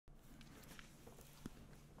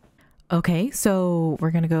Okay, so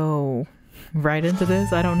we're gonna go right into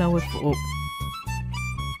this. I don't know if... Oh.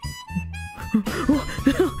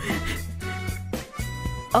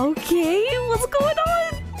 Okay, what's going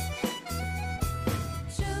on?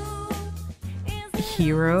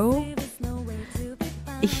 Hero?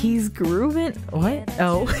 He's grooving? What?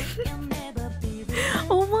 Oh.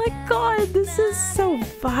 Oh my god, this is so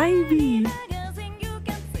vibey.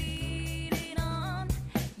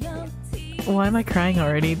 Why am I crying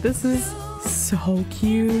already? This is so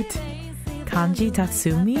cute. Kanji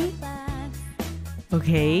Tatsumi?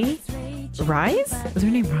 Okay. Rise? Is her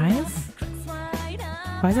name Rise?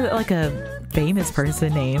 Why is it like a famous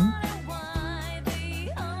person name?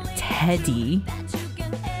 Teddy.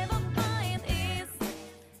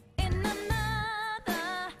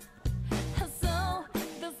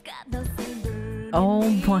 Oh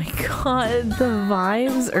my god, the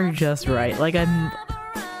vibes are just right. Like, I'm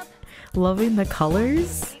loving the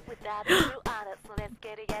colors.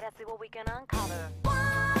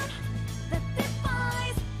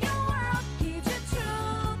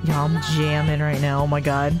 Yeah, I'm jamming right now. Oh my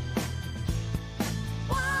god.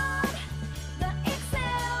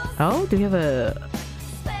 Oh, do we have a...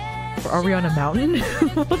 Are we on a mountain?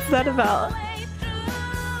 What's that about?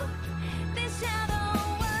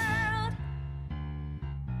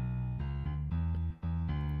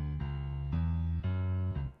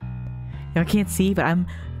 Y'all can't see, but I'm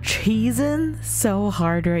cheesing so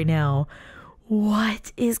hard right now.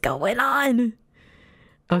 What is going on?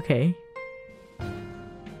 Okay.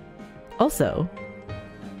 Also,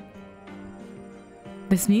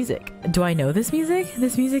 this music. Do I know this music?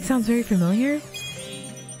 This music sounds very familiar.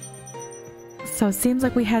 So it seems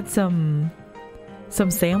like we had some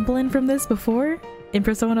sampling from this before in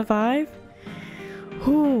Persona 5.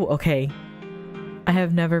 Ooh, okay. I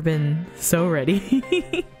have never been so ready.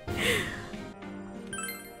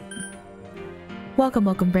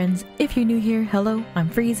 Welcome friends. If you're new here, hello, I'm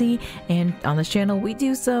Freezhie, and on this channel we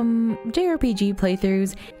do some JRPG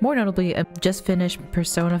playthroughs. More notably, I just finished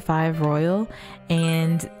Persona 5 Royal,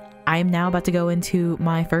 and I'm now about to go into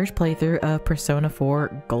my first playthrough of Persona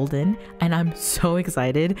 4 Golden, and I'm so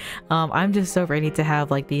excited. I'm just so ready to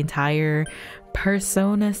have like the entire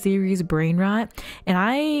Persona series brain rot, and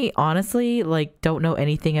I honestly like don't know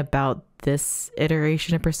anything about this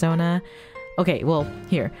iteration of Persona. Okay, well,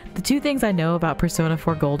 here. The two things I know about Persona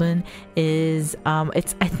 4 Golden is I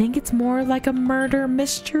think it's more like a murder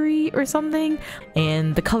mystery or something,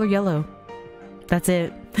 and the color yellow. That's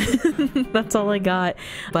it. That's all I got.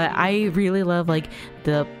 But I really love like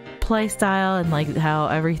the play style and like how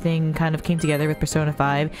everything kind of came together with Persona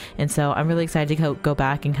 5, and so I'm really excited to go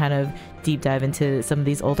back and kind of deep dive into some of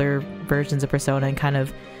these older versions of Persona and kind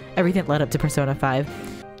of everything that led up to Persona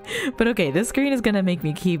 5. But okay, this screen is gonna make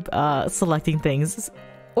me keep selecting things,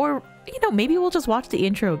 or you know, maybe we'll just watch the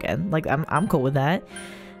intro again. Like I'm cool with that.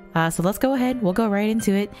 So let's go ahead, we'll go right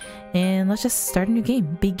into it, and let's just start a new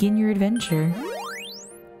game. Begin your adventure.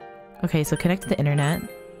 Okay, so connect to the internet.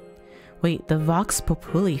 Wait, the Vox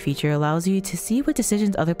Populi feature allows you to see what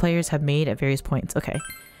decisions other players have made at various points. Okay.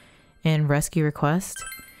 And rescue request.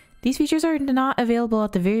 These features are not available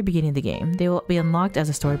at the very beginning of the game. They will be unlocked as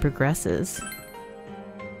the story progresses.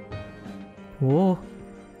 Whoa.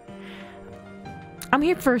 I'm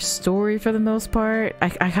here for a story for the most part. I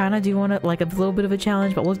kind of do want to, like, a little bit of a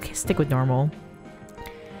challenge, but we'll stick with normal.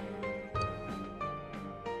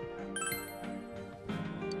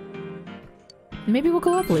 Maybe we'll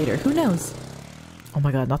go up later. Who knows? Oh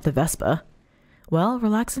my god, not the Vespa. Well,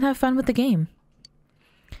 relax and have fun with the game.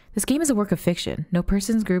 This game is a work of fiction. No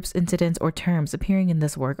persons, groups, incidents, or terms appearing in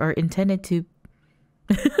this work are intended to...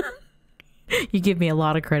 You give me a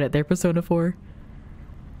lot of credit there, Persona 4.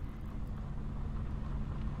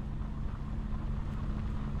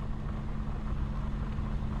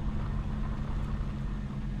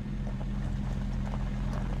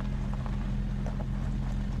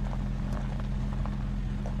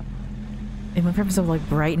 It went from so like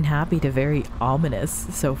bright and happy to very ominous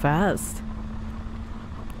so fast.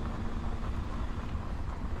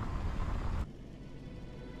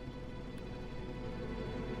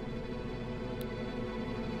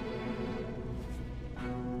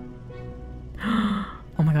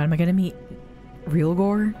 Oh my god, am I gonna meet real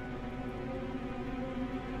gore?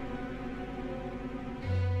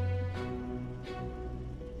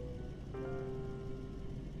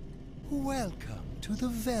 Welcome to the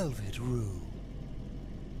Velvet Room.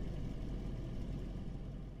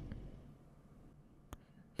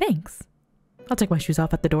 Thanks. I'll take my shoes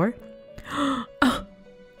off at the door. Oh,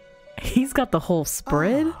 he's got the whole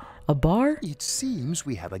spread. A bar? It seems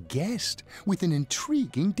we have a guest with an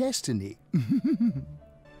intriguing destiny.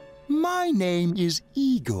 My name is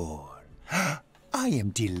Igor. I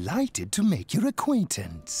am delighted to make your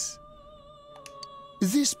acquaintance.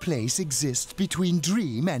 This place exists between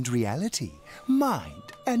dream and reality,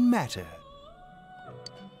 mind and matter.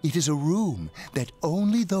 It is a room that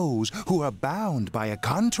only those who are bound by a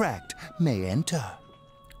contract may enter.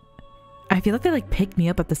 I feel like they picked me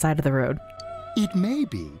up at the side of the road. It may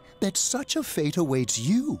be that such a fate awaits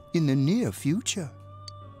you in the near future.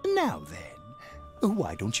 Now then,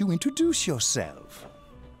 why don't you introduce yourself?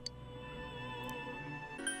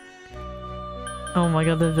 Oh my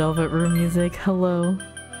god, the Velvet Room music. Hello.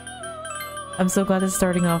 I'm so glad it's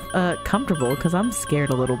starting off comfortable because I'm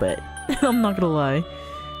scared a little bit. I'm not gonna lie.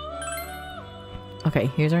 Okay,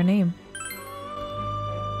 here's our name.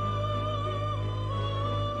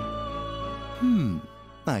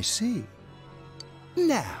 I see.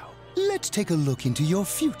 Now, let's take a look into your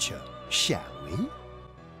future, shall we?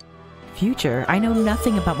 Future? I know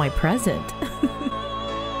nothing about my present.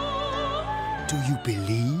 Do you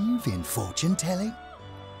believe in fortune-telling?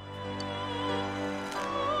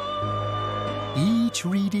 Each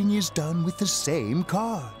reading is done with the same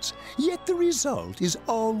cards, yet the result is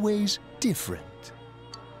always different.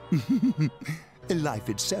 Life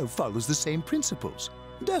itself follows the same principles,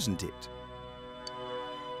 doesn't it?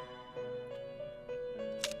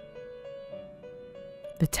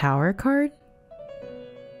 The Tower card?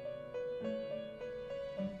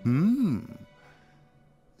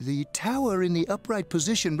 The tower in the upright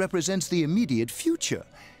position represents the immediate future.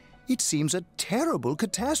 It seems a terrible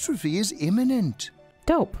catastrophe is imminent.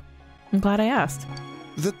 Dope. I'm glad I asked.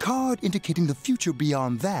 The card indicating the future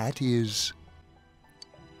beyond that is...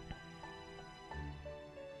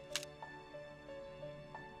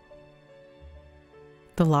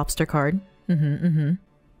 The lobster card. the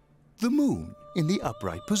moon in the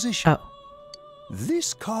upright position. Oh.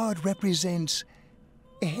 This card represents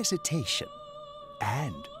hesitation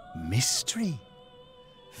and mystery.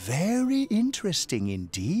 Very interesting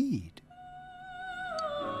indeed.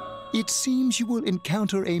 It seems you will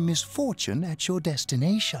encounter a misfortune at your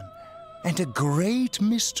destination, and a great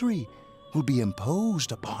mystery will be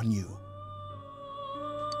imposed upon you.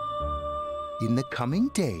 In the coming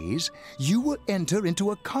days, you will enter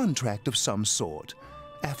into a contract of some sort,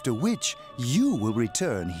 after which you will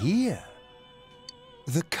return here.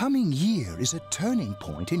 The coming year is a turning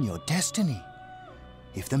point in your destiny.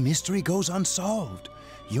 If the mystery goes unsolved,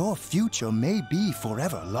 your future may be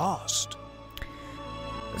forever lost.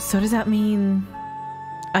 So does that mean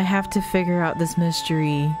I have to figure out this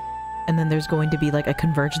mystery and then there's going to be like a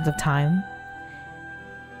convergence of time?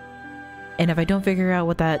 And if I don't figure out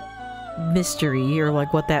what that mystery or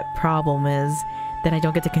like what that problem is, then I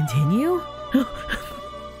don't get to continue?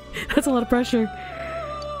 That's a lot of pressure.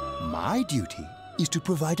 My duty is to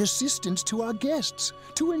provide assistance to our guests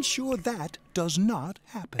to ensure that does not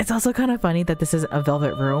happen. It's also kind of funny that this is a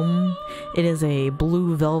velvet room. It is a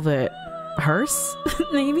blue velvet hearse,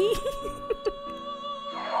 maybe?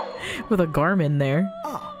 With a garment there.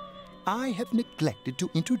 Ah, I have neglected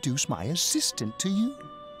to introduce my assistant to you.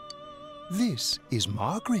 This is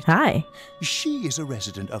Margaret. Hi. She is a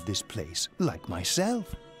resident of this place, like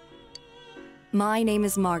myself. My name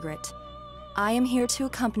is Margaret. I am here to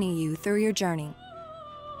accompany you through your journey.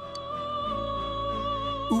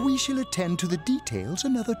 We shall attend to the details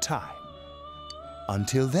another time.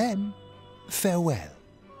 Until then, farewell.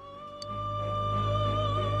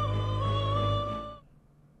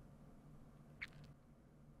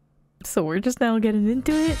 So we're just now getting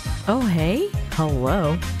into it? Oh, hey.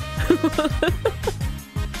 Hello.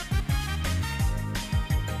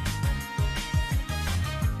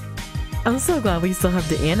 I'm so glad we still have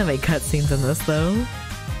the anime cutscenes in this, though.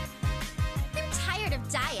 I'm tired of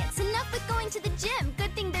diets. Enough with going to the gym.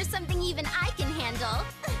 Good thing there's something even I can handle.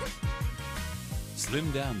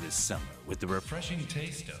 Slim down this summer with the refreshing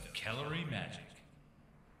taste of calorie magic.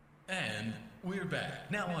 And we're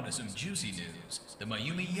back. Now on to some juicy news. The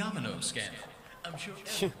Mayumi Yamano scandal. I'm sure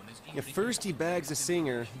everyone is At first he bags a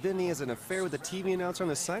singer, then he has an affair with a TV announcer on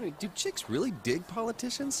the side. Do chicks really dig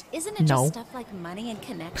politicians? Isn't it No. just stuff like money and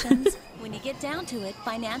connections? When you get down to it,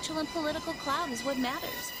 financial and political clout is what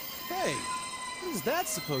matters. Hey, what is that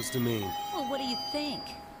supposed to mean? Well, what do you think?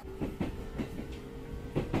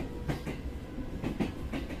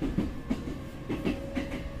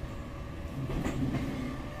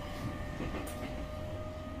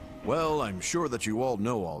 Well, I'm sure that you all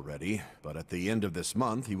know already, but at the end of this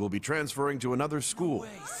month, he will be transferring to another school.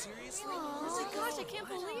 Oh, gosh, I can't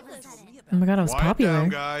believe this. Oh my god, I was Quiet popular. down,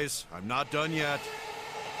 guys. I'm not done yet.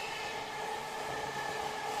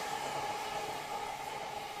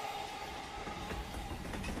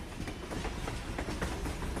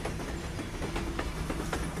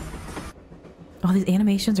 Oh, these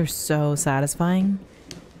animations are so satisfying.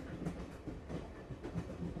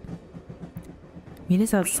 Meet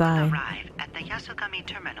us outside. We will arrive at the Yasogami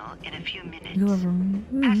terminal in a few minutes.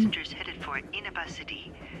 Mm-hmm. Passengers headed for Inaba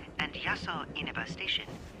City and Yaso Inaba Station,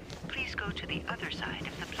 please go to the other side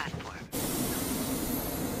of the platform.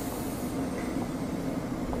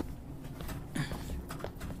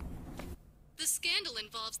 The scandal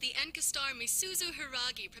involves the Enkastar Misuzu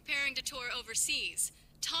Hiragi preparing to tour overseas.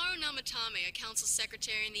 Taro Namatame, a council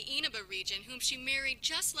secretary in the Inaba region, whom she married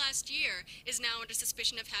just last year, is now under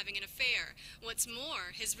suspicion of having an affair. What's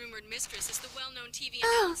more, his rumored mistress is the well-known TV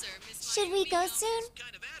announcer, Miss Should we go soon?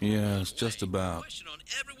 Yes, just about. The question on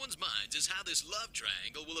everyone's minds is how this love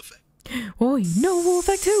triangle will affect. Oh, you know it will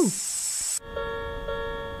affect who?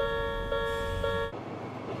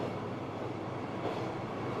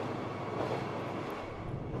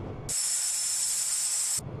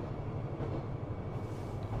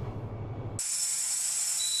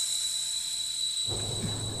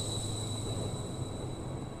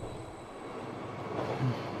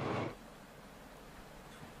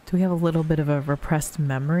 Do we have a little bit of a repressed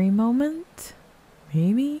memory moment?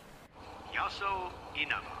 Maybe? Yaso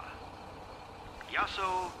Inaba.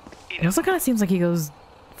 Yaso It also kind of seems like he goes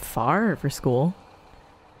far for school.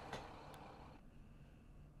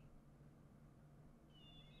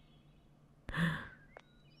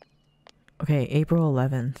 Okay, April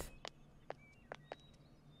 11th.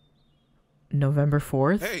 November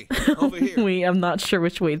 4th? Hey, over here. Wait, I'm not sure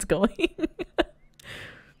which way it's going.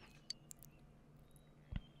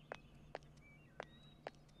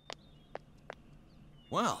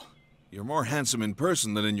 Well, you're more handsome in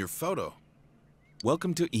person than in your photo.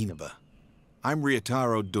 Welcome to Inaba. I'm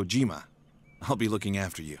Ryotaro Dojima. I'll be looking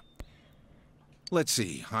after you. Let's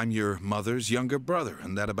see, I'm your mother's younger brother,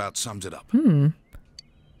 and that about sums it up. Well,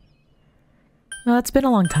 it's been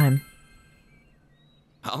a long time.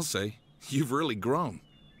 I'll say, you've really grown.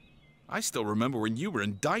 I still remember when you were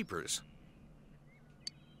in diapers.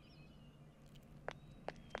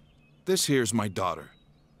 This here's my daughter.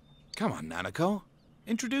 Come on, Nanako.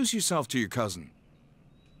 Introduce yourself to your cousin.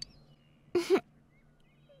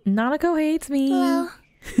 Nanako hates me. Hello.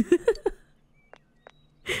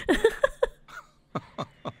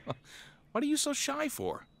 What are you so shy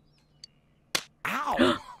for?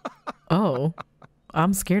 Ow! Oh,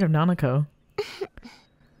 I'm scared of Nanako.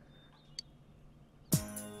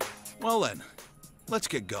 Well then, let's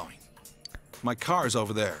get going. My car's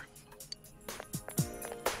over there.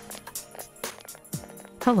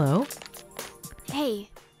 Hello. Hey,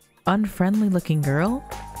 Unfriendly looking girl.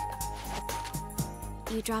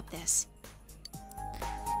 you dropped this.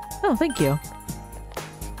 Oh, thank you.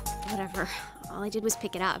 Whatever. All I did was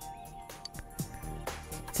pick it up.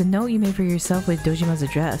 It's a note you made for yourself with Dojima's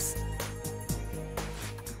address.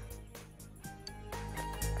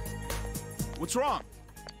 What's wrong?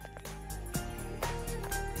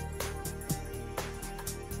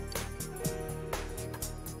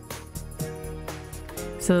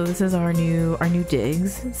 So this is our new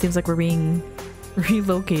digs. Seems like we're being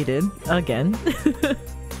relocated again.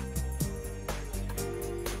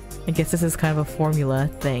 I guess this is kind of a formula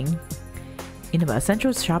thing. Inaba,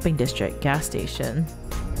 Central Shopping District, gas station.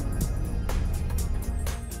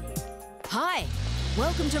 Hi,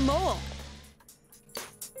 welcome to Mole.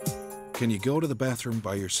 Can you go to the bathroom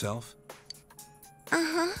by yourself?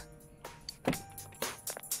 Uh-huh.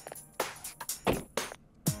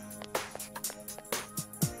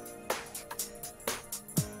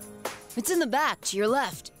 It's in the back, to your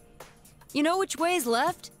left. You know which way's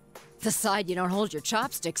left? The side you don't hold your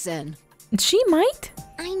chopsticks in. She might.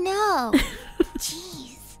 I know.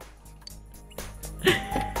 Jeez.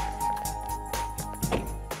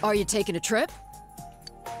 Are you taking a trip?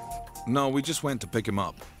 No, we just went to pick him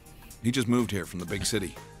up. He just moved here from the big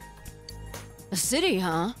city. A city,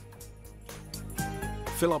 huh?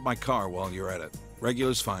 Fill up my car while you're at it.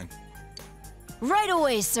 Regular's fine. Right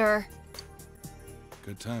away, sir.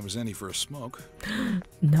 Good time as any for a smoke.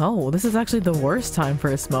 No, this is actually the worst time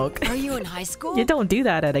for a smoke. Are you in high school? You don't do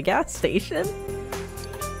that at a gas station.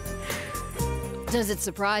 Does it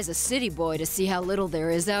surprise a city boy to see how little there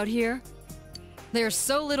is out here? There's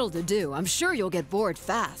so little to do, I'm sure you'll get bored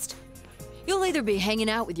fast. You'll either be hanging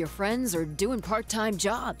out with your friends or doing part-time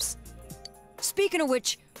jobs. Speaking of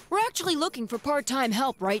which, we're actually looking for part-time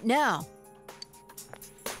help right now.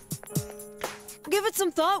 Give it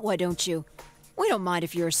some thought, why don't you? We don't mind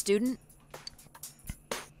if you're a student.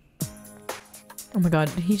 Oh my god,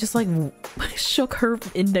 he just like shook her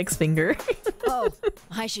index finger. Oh,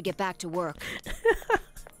 I should get back to work.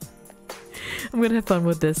 I'm gonna have fun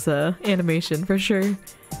with this animation for sure.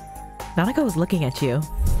 Nanako is looking at you.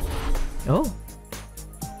 Oh,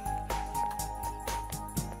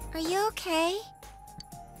 okay?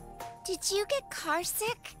 Did you get car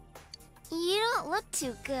sick? You don't look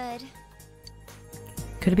too good.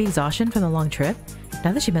 Could it be exhaustion from the long trip?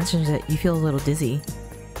 Now that she mentions it, you feel a little dizzy.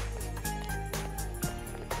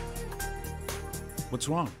 What's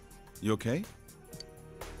wrong? You okay?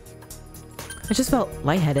 I just felt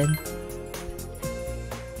lightheaded.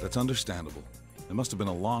 That's understandable. It must have been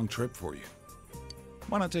a long trip for you.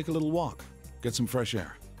 Why not take a little walk? Get some fresh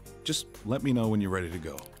air. Just let me know when you're ready to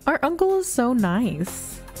go. Our uncle is so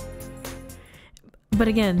nice. But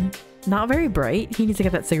again, not very bright. He needs to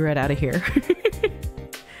get that cigarette out of here.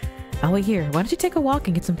 I'll wait here. Why don't you take a walk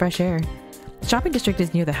and get some fresh air? The shopping district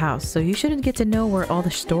is near the house, so you shouldn't get to know where all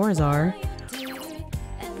the stores are.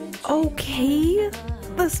 Okay,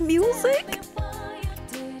 this music?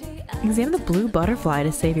 Examine the blue butterfly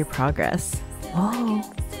to save your progress. Whoa.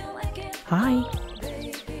 Hi.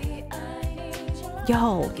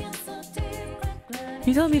 Yo.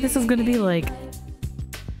 You telling me this is gonna be like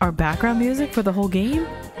our background music for the whole game?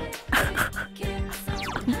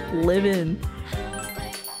 Living.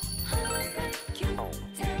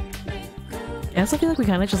 I also feel like we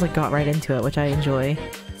kind of just like got right into it, which I enjoy.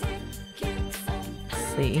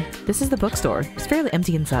 Let's see. This is the bookstore. It's fairly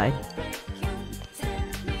empty inside.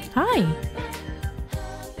 Hi.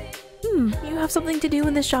 You have something to do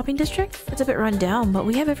in this shopping district? It's a bit run down, but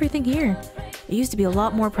we have everything here. It used to be a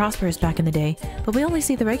lot more prosperous back in the day, but we only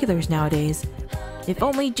see the regulars nowadays. If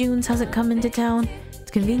only Junes hasn't come into town.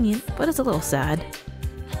 It's convenient, but it's a little sad.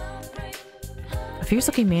 A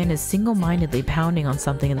fierce-looking man is single-mindedly pounding on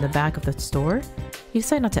something in the back of the store. You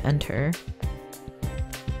decide not to enter.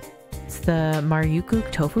 It's the Maryuku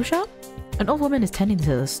tofu shop? An old woman is tending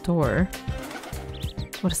to the store.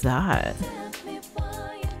 What is that?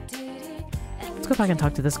 Let's go back and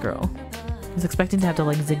talk to this girl. I was expecting to have to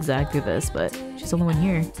like zigzag through this, but she's the only one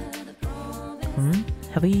here.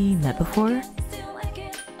 Have we met before?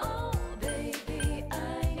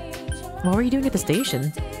 What were you doing at the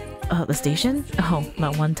station? The station? Oh,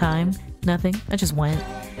 not one time. Nothing. I just went.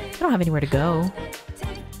 I don't have anywhere to go.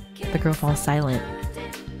 The girl falls silent.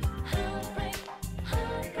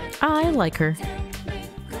 I like her.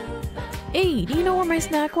 Hey, do you know where my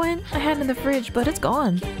snack went? I had it in the fridge, but it's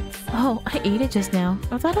gone. Oh, I ate it just now.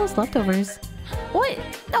 I thought it was leftovers. What?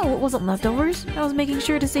 No, it wasn't leftovers. I was making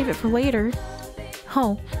sure to save it for later.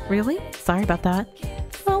 Oh, really? Sorry about that.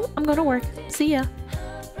 Well, I'm going to work. See ya.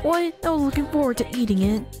 What? I was looking forward to eating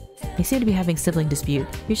it. They seem to be having sibling dispute.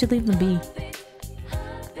 You should leave them be.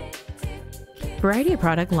 Variety of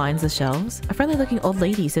product lines the shelves. A friendly-looking old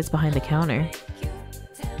lady sits behind the counter.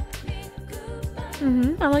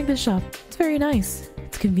 I like this shop. It's very nice.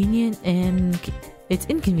 It's convenient and... It's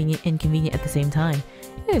inconvenient and convenient at the same time.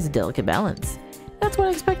 There's a delicate balance. That's what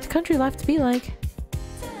I expect country life to be like.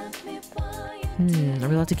 Are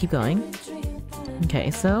we allowed to keep going? Okay,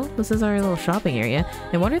 so this is our little shopping area.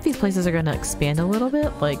 I wonder if these places are going to expand a little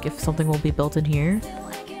bit, like if something will be built in here.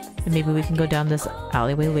 And maybe we can go down this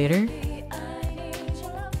alleyway later.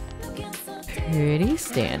 Pretty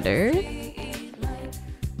standard.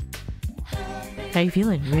 How you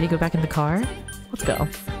feeling? You ready to go back in the car? Let's go.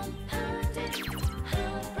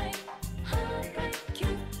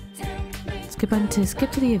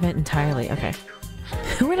 Skip to the event entirely. Okay.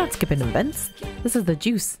 We're not skipping events. This is the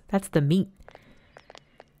juice. That's the meat.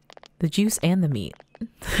 The juice and the meat.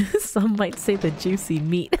 Some might say the juicy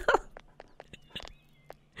meat.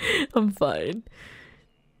 I'm fine.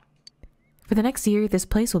 For the next year, this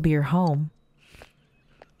place will be your home.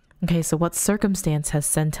 Okay, so what circumstance has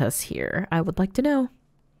sent us here? I would like to know.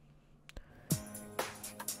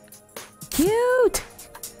 Cute!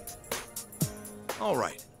 All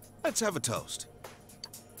right, let's have a toast.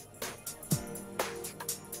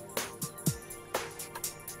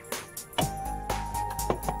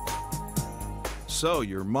 So,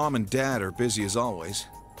 your mom and dad are busy as always.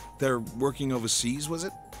 They're working overseas, was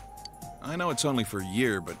it? I know it's only for a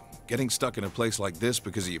year, but getting stuck in a place like this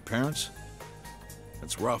because of your parents?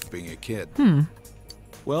 It's rough being a kid.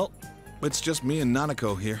 Well, it's just me and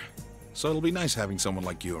Nanako here, so it'll be nice having someone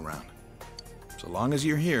like you around. So long as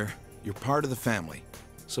you're here, you're part of the family,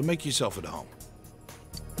 so make yourself at home.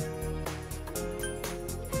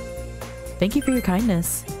 Thank you for your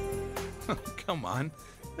kindness. Come on,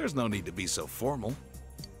 there's no need to be so formal.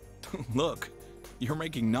 Look, you're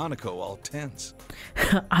making Nanako all tense.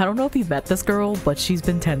 I don't know if you've met this girl, but she's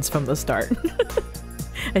been tense from the start.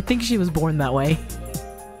 I think she was born that way.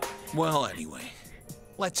 Well, anyway,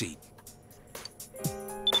 let's eat.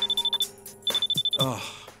 Oh,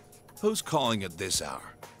 who's calling at this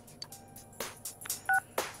hour?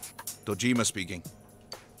 Dojima speaking.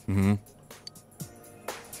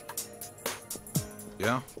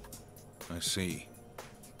 Yeah? I see.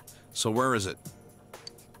 So where is it?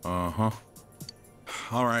 Uh-huh.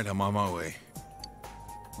 All right, I'm on my way.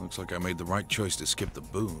 Looks like I made the right choice to skip the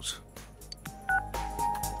booze.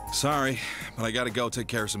 Sorry, but I gotta go take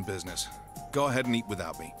care of some business. Go ahead and eat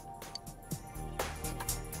without me.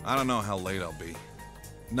 I don't know how late I'll be.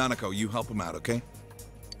 Nanako, you help him out, okay?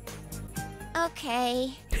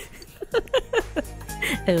 Okay.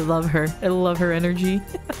 I love her. I love her energy.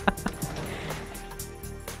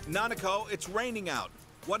 Nanako, it's raining out.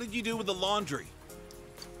 What did you do with the laundry?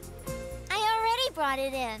 I already brought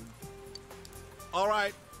it in. All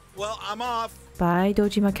right. Well, I'm off. Bye,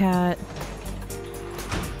 Dojima cat.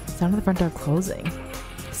 Sound of the front door closing.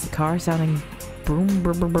 Is the car sounding boom,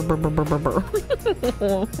 brr, brr, brr, brr, brr, brr,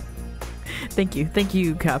 brr. Thank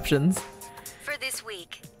you, captions. For this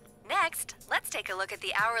week. Next, let's take a look at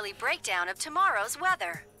the hourly breakdown of tomorrow's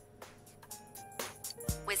weather.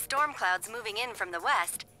 With storm clouds moving in from the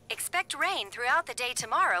west, expect rain throughout the day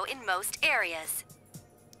tomorrow in most areas.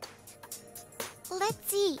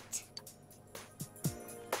 Let's eat.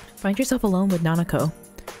 Find yourself alone with Nanako.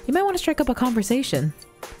 You might want to strike up a conversation.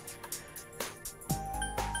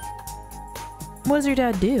 What does your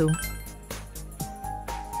dad do?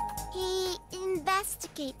 He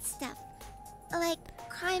investigates stuff. Like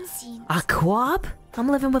crime scenes. A co-op? I'm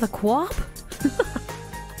living with a co-op?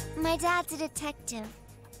 My dad's a detective.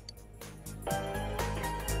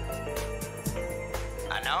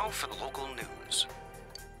 And now for the local news.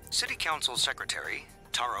 City Council Secretary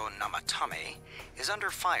Taro Namatame is under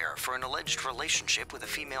fire for an alleged relationship with a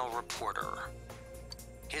female reporter.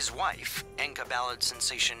 His wife, Enka ballad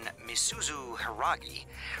sensation Misuzu Hiragi,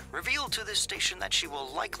 revealed to this station that she will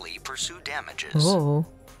likely pursue damages. Oh.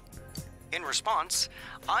 In response,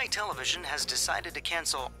 iTelevision has decided to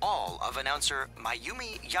cancel all of announcer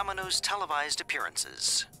Mayumi Yamano's televised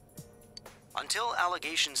appearances. Until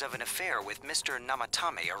allegations of an affair with Mr.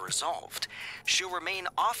 Namatame are resolved, she'll remain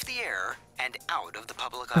off the air and out of the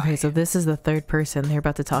public eye. Okay, so this is the third person they're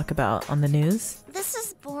about to talk about on the news. This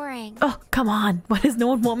is boring. Oh, come on. Why does no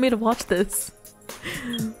one want me to watch this?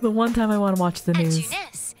 The one time I want to watch the news. At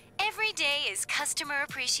Junes, every day is Customer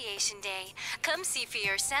Appreciation Day. Come see for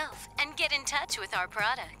yourself and get in touch with our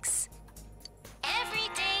products. Every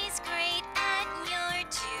day's great at your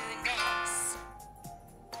Junes.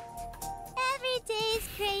 Every day's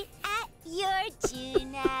great at your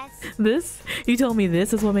Junes. This? You told me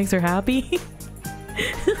this is what makes her happy?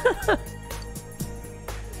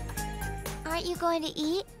 Aren't you going to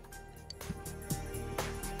eat?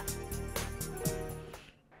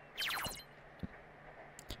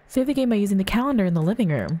 Save the game by using the calendar in the living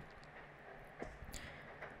room.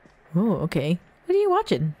 Oh, okay. What are you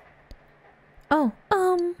watching? Oh,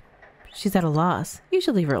 she's at a loss. You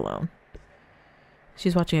should leave her alone.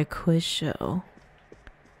 She's watching a quiz show.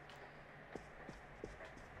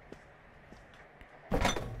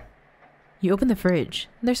 You open the fridge.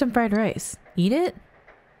 There's some fried rice. Eat it?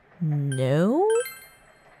 No?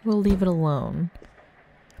 We'll leave it alone.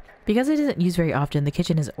 Because it isn't used very often, the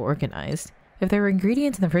kitchen is organized. If there were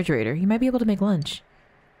ingredients in the refrigerator, you might be able to make lunch.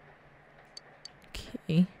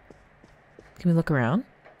 Okay. Can we look around?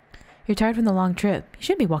 You're tired from the long trip. You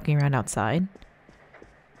shouldn't be walking around outside.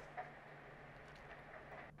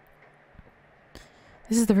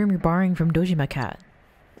 This is the room you're borrowing from Dojima Cat.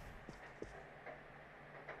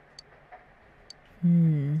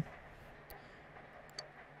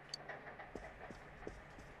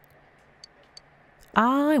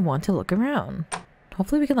 I want to look around.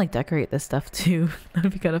 Hopefully we can like decorate this stuff too.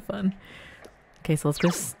 That'd be kind of fun. Okay, so let's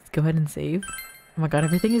just go ahead and save. Oh my god,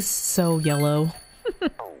 everything is so yellow.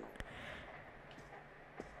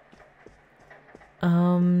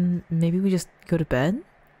 Maybe we just go to bed?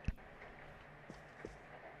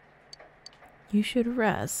 You should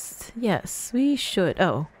rest. Yes, we should.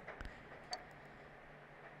 Oh.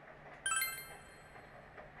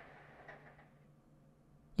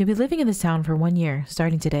 You'll be living in this town for 1 year,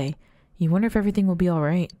 starting today. You wonder if everything will be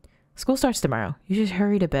alright. School starts tomorrow. You should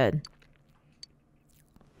hurry to bed.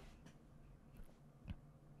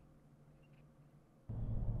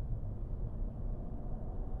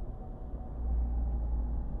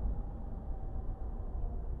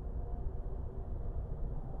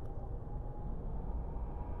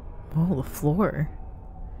 Oh, the floor.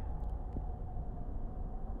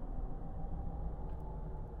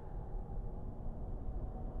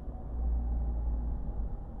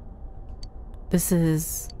 This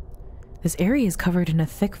area is covered in a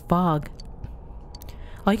thick fog.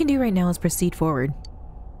 All you can do right now is proceed forward.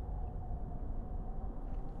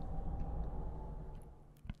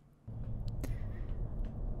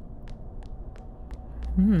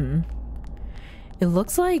 It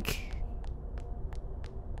looks like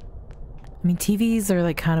I mean, TVs are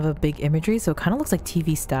like kind of a big imagery, so it kind of looks like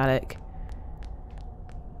TV static.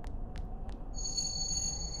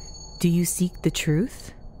 Do you seek the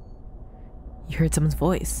truth? You heard someone's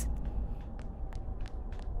voice.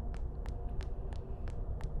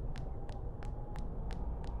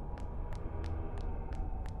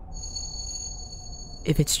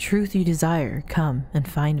 If it's truth you desire, come and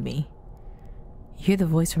find me. You hear the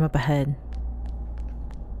voice from up ahead.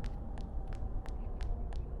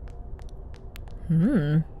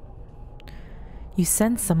 You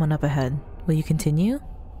sense someone up ahead. Will you continue?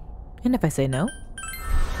 And if I say no?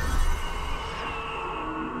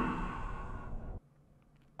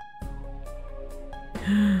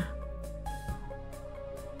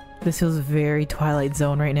 This feels very Twilight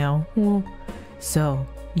Zone right now. So,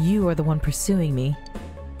 you are the one pursuing me.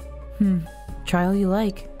 Try all you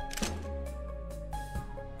like.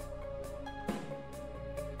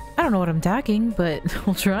 I don't know what I'm attacking, but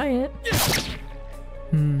we'll try it.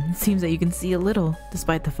 It seems that you can see a little,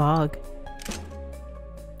 despite the fog.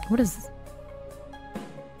 What is this?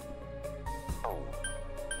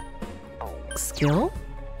 Skill?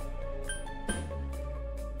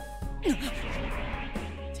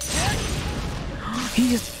 He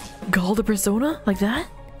just called a persona like that?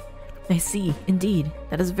 I see, indeed.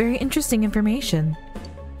 That is very interesting information.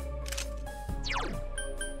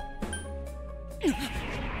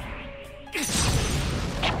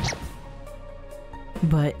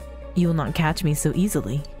 But you will not catch me so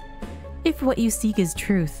easily. If what you seek is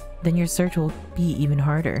truth, then your search will be even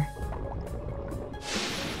harder.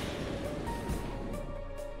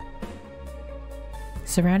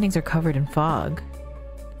 Surroundings are covered in fog.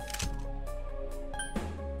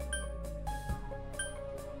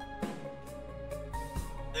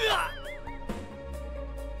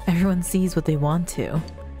 Everyone sees what they want to,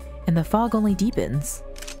 and the fog only deepens.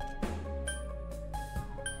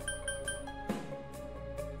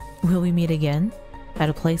 Will we meet again? At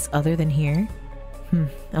a place other than here?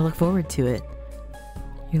 I look forward to it.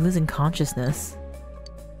 You're losing consciousness.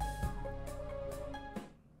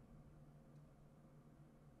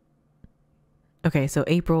 Okay, so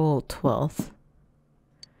April 12th.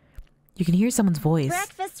 You can hear someone's voice.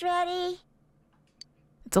 Breakfast ready.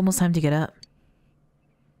 It's almost time to get up.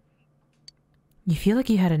 You feel like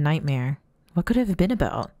you had a nightmare. What could it have been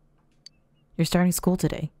about? You're starting school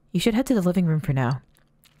today. You should head to the living room for now.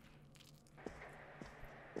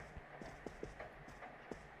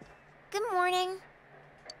 Good morning.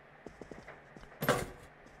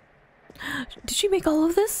 Did she make all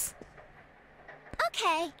of this?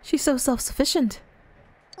 Okay. She's so self-sufficient.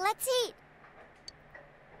 Let's eat.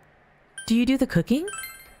 Do you do the cooking?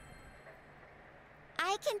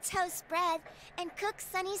 I can toast bread and cook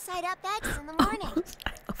sunny-side up eggs in the morning.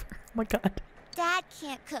 I love her. Oh my god. Dad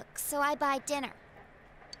can't cook, so I buy dinner.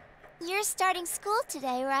 You're starting school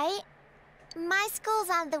today, right? My school's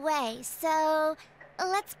on the way, so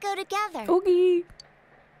let's go together. Okay.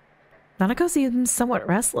 Nanako seems somewhat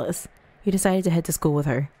restless. You decided to head to school with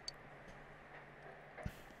her.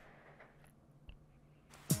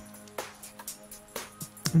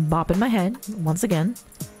 Bop in my head, once again.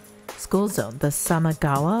 School zone, the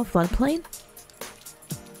Samagawa floodplain?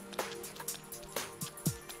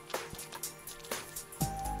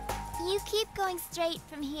 You keep going straight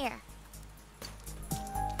from here.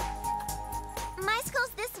 My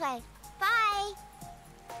school's this way. Bye!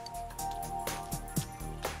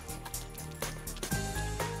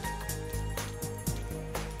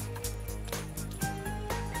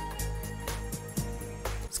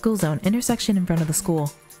 School zone, intersection in front of the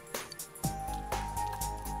school.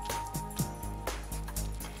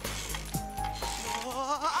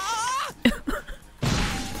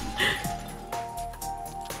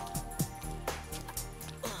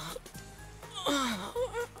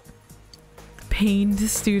 Pained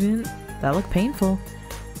student. That looked painful.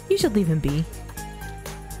 You should leave him be.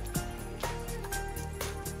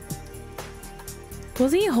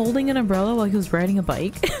 Was he holding an umbrella while he was riding a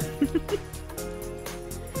bike?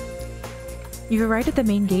 You've arrived at the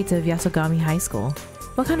main gates of Yasogami High School.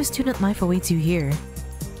 What kind of student life awaits you here?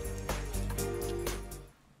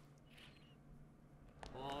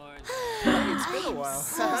 It's been a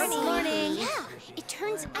while. Morning. Yeah, it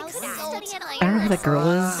turns out I don't know who that girl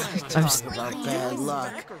is. I'm just... about bad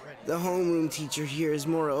luck. The homeroom teacher here is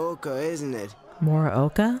Muraoka, isn't it?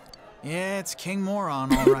 Muraoka? Yeah, it's King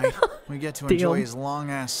Moron, all right. We get to enjoy his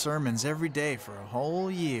long-ass sermons every day for a whole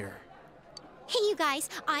year. Hey, you guys,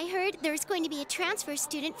 I heard there's going to be a transfer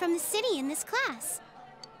student from the city in this class.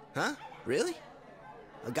 Huh? Really?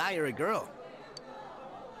 A guy or a girl?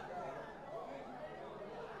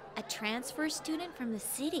 A transfer student from the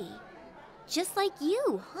city? just like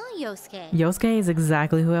you, huh, Yosuke? Yosuke is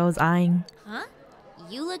exactly who I was eyeing. Huh?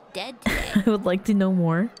 You look dead today. I would like to know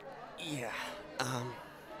more. Yeah,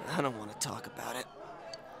 I don't want to talk about it.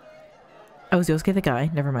 Oh, is Yosuke the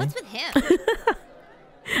guy? Never mind. What's with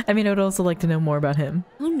him? I mean, I would also like to know more about him.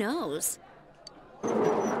 Who knows?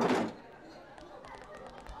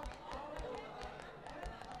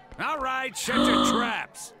 All right, shut your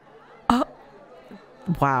traps.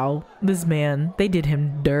 Wow, this man, they did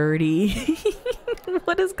him dirty.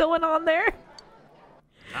 What is going on there?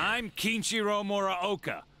 I'm Kinshiro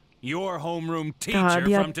Muraoka, your homeroom teacher God,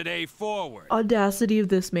 yeah. from today forward. Audacity of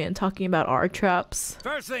this man talking about our traps.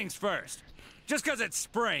 First things first, just because it's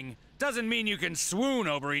spring doesn't mean you can swoon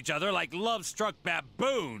over each other like love-struck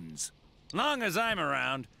baboons. Long as I'm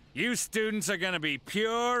around, you students are gonna be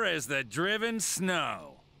pure as the driven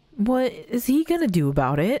snow. What is he gonna do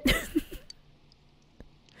about it?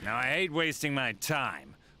 Now, I hate wasting my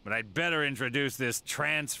time, but I'd better introduce this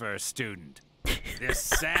transfer student. This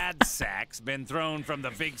sad sack's been thrown from the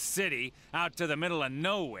big city out to the middle of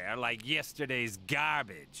nowhere like yesterday's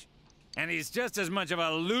garbage. And he's just as much of a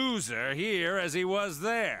loser here as he was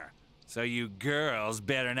there. So you girls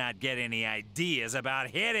better not get any ideas about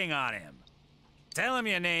hitting on him. Tell him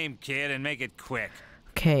your name, kid, and make it quick.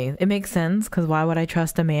 Okay, it makes sense, because why would I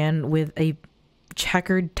trust a man with a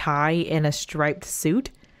checkered tie and a striped suit?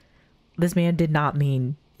 This man did not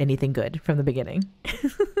mean anything good from the beginning.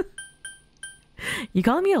 You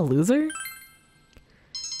calling me a loser?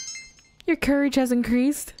 Your courage has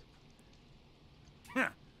increased. Huh,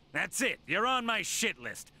 that's it. You're on my shit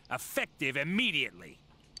list. Effective immediately.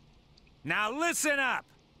 Now listen up.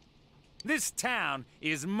 This town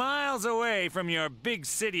is miles away from your big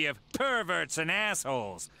city of perverts and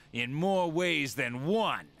assholes in more ways than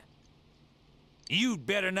one. You'd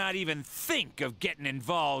better not even think of getting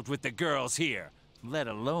involved with the girls here, let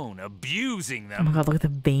alone abusing them. Oh my god, look at the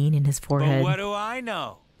vein in his forehead. But what do I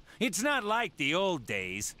know? It's not like the old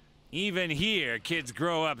days. Even here, kids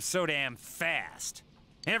grow up so damn fast.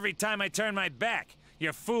 Every time I turn my back,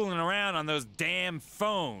 you're fooling around on those damn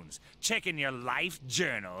phones, checking your life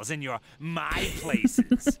journals and your my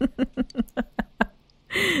places.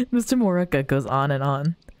 Mr. Muraoka goes on and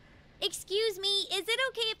on. Excuse me, is it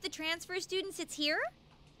okay if the transfer student sits here?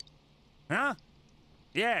 Huh?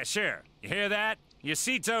 Yeah, sure. You hear that? Your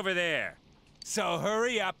seat's over there. So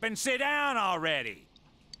hurry up and sit down already.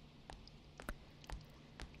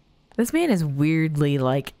 This man is weirdly,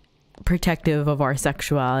 like, protective of our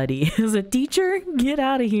sexuality. As a teacher, get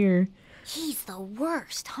out of here. He's the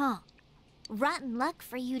worst, huh? Rotten luck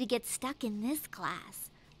for you to get stuck in this class.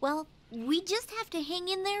 Well, we just have to hang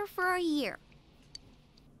in there for a year.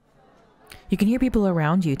 You can hear people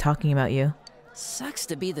around you talking about you. Sucks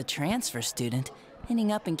to be the transfer student,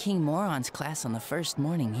 ending up in King Moron's class on the first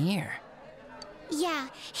morning here. Yeah,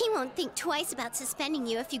 he won't think twice about suspending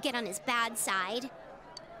you if you get on his bad side.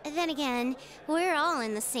 Then again, we're all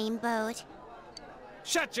in the same boat.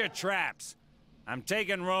 Shut your traps. I'm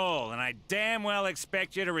taking roll, and I damn well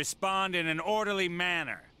expect you to respond in an orderly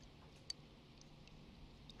manner.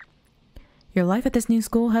 Your life at this new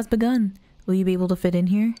school has begun. Will you be able to fit in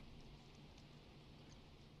here?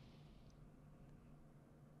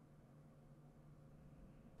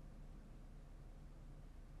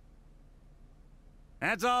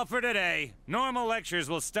 That's all for today. Normal lectures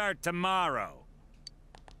will start tomorrow.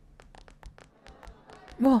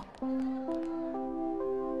 Whoa.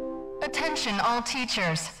 Attention all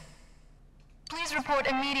teachers. Please report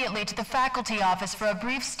immediately to the faculty office for a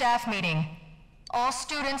brief staff meeting. All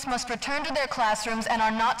students must return to their classrooms and are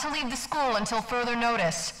not to leave the school until further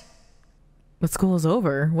notice. But school is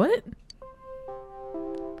over. What?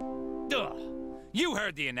 Ugh. You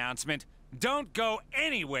heard the announcement. Don't go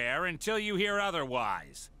anywhere until you hear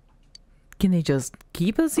otherwise. Can they just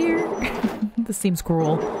keep us here? This seems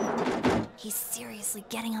cruel. He's seriously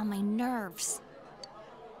getting on my nerves.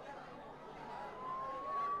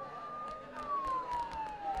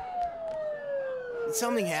 Did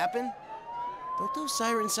something happen? Don't those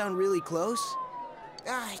sirens sound really close?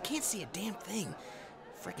 I can't see a damn thing.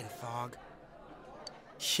 Frickin' fog.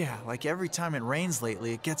 Yeah, like every time it rains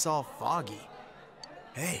lately, it gets all foggy.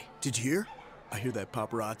 Hey, did you hear? I hear that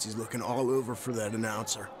paparazzi's looking all over for that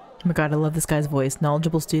announcer. Oh my god, I love this guy's voice.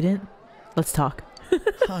 Knowledgeable student. Let's talk.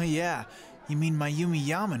 Oh yeah, you mean Mayumi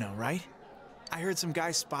Yamano, right? I heard some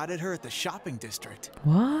guy spotted her at the shopping district.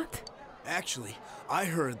 What? Actually, I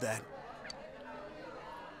heard that.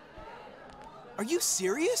 Are you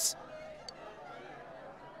serious?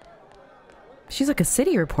 She's like a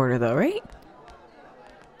city reporter though, right?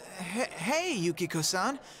 Hey,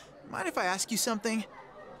 Yukiko-san. Mind if I ask you something?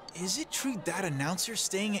 Is it true that announcer's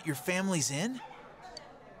staying at your family's inn?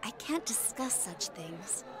 I can't discuss such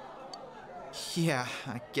things. Yeah,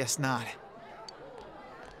 I guess not.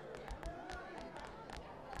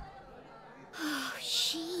 Oh,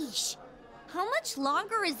 sheesh. How much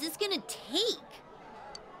longer is this gonna take?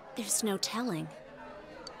 There's no telling.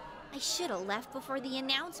 I should have left before the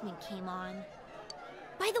announcement came on.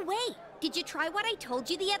 By the way, did you try what I told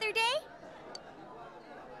you the other day?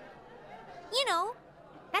 You know,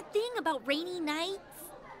 that thing about rainy nights?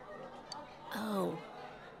 Oh.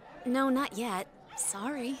 No, not yet.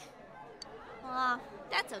 Sorry. Aw,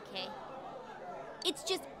 that's okay. It's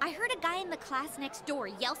just, I heard a guy in the class next door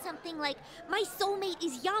yell something like, "My soulmate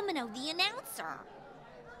is Yamano, the announcer."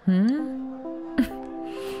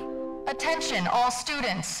 Attention, all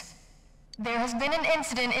students. There has been an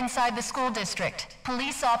incident inside the school district.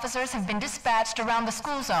 Police officers have been dispatched around the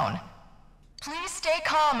school zone. Please stay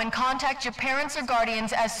calm and contact your parents or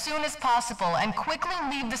guardians as soon as possible and quickly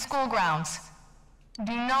leave the school grounds.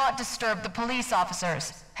 Do not disturb the police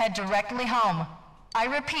officers. Head directly home. I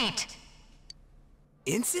repeat.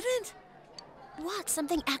 Incident? What,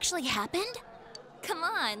 something actually happened? Come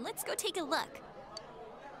on, let's go take a look.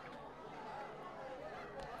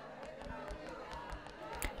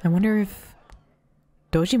 I wonder if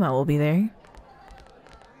Dojima will be there.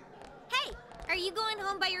 Hey, are you going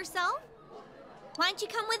home by yourself? Why don't you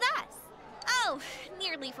come with us? Oh,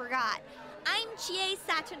 nearly forgot. I'm Chie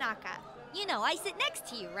Satonaka. You know, I sit next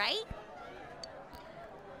to you, right?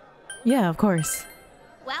 Yeah, of course.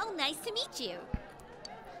 Well, nice to meet you.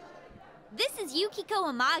 This is Yukiko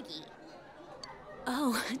Amagi.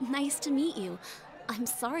 Oh, nice to meet you. I'm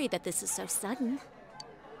sorry that this is so sudden.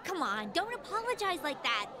 Come on, don't apologize like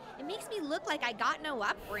that. It makes me look like I got no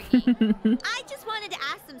upbringing. I just wanted to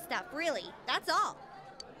ask some stuff, really. That's all.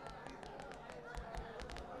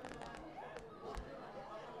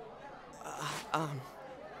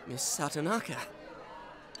 Miss Satonaka.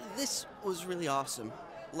 This was really awesome.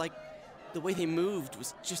 Like, the way they moved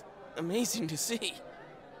was just amazing to see.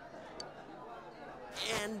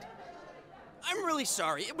 And I'm really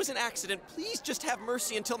sorry. It was an accident. Please just have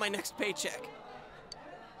mercy until my next paycheck.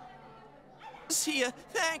 See ya.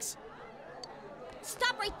 Thanks.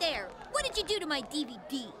 Stop right there. What did you do to my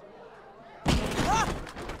DVD? Ah!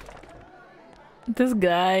 This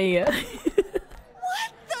guy. What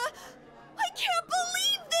the? I can't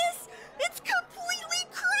believe this! It's completely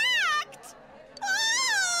cracked!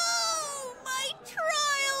 Oh! My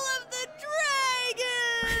trial of the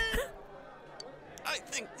dragon! I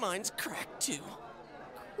think mine's cracked too.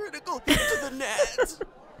 Critical hit to the nads.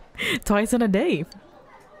 Twice in a day.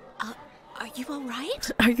 Are you alright?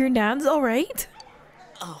 Are your nads alright?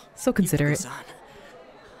 Oh, so considerate.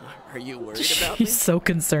 Are you worried about me? He's so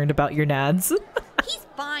concerned about your nads. He's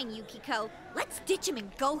fine, Yukiko. Let's ditch him and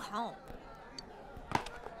go home.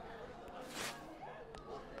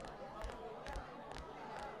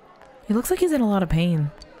 He looks like he's in a lot of pain.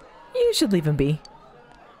 You should leave him be.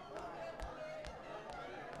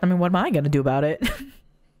 I mean, what am I gonna do about it?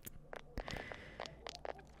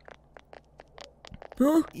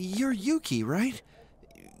 Huh? You're Yuki, right?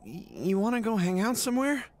 You want to go hang out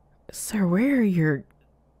somewhere? Sir, where are your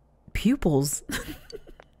pupils?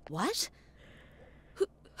 What?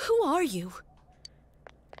 Who are you?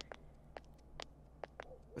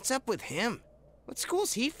 What's up with him? What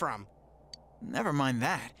school's he from? Never mind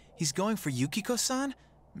that. He's going for Yukiko-san?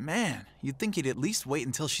 Man, you'd think he'd at least wait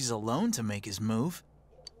until she's alone to make his move.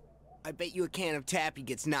 I bet you a can of Tappy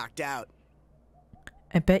gets knocked out.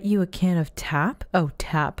 I bet you a can of tap? Oh,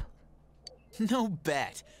 tap. No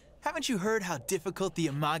bet. Haven't you heard how difficult the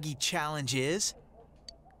Amagi challenge is?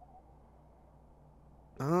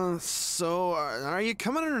 So are you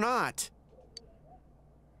coming or not?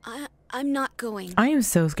 I'm not going. I am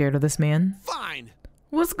so scared of this man. Fine.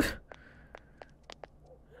 What's...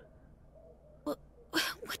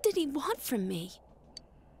 What did he want from me?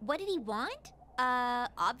 What did he want?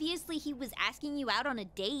 Obviously he was asking you out on a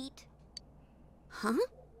date. Huh?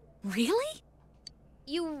 Really?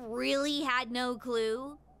 You really had no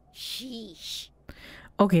clue? Sheesh.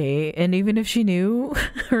 Okay, and even if she knew,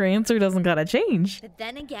 her answer doesn't gotta change. But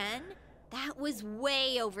then again, that was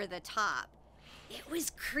way over the top. It was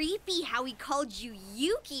creepy how he called you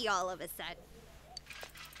Yuki all of a sudden.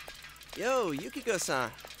 Yo,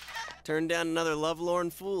 Yukiko-san. Turned down another lovelorn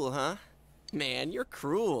fool, huh? Man, you're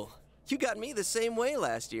cruel. You got me the same way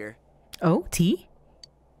last year. Oh, tea?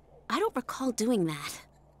 I don't recall doing that.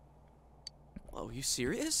 Oh, you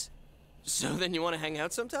serious? So then you want to hang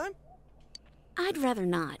out sometime? I'd rather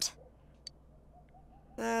not.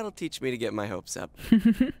 That'll teach me to get my hopes up.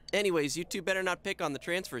 Anyways, you two better not pick on the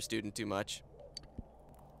transfer student too much.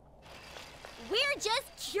 We're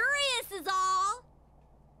just curious is all.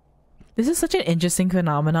 This is such an interesting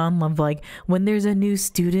phenomenon of like when there's a new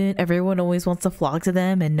student, everyone always wants to flock to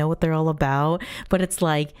them and know what they're all about. But it's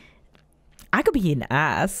like, I could be an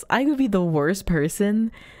ass. I could be the worst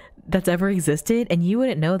person that's ever existed and you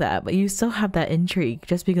wouldn't know that, but you still have that intrigue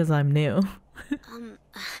just because I'm new.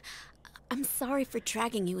 I'm sorry for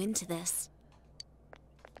dragging you into this.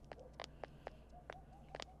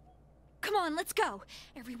 Come on, let's go.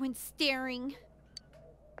 Everyone's staring.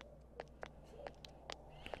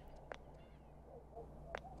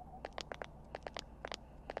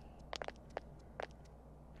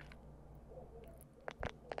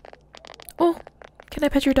 Oh, can I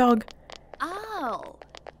pet your dog? Oh,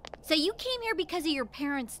 so you came here because of your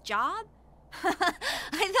parents' job?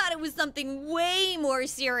 I thought it was something way more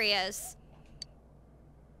serious.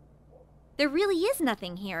 There really is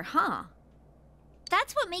nothing here, huh?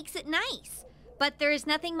 That's what makes it nice. But there is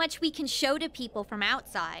nothing much we can show to people from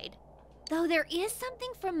outside. Though there is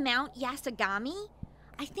something from Mount Yasogami.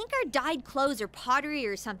 I think our dyed clothes or pottery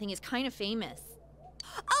or something is kind of famous.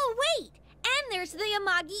 Oh, wait! And there's the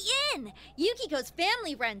Amagi Inn! Yukiko's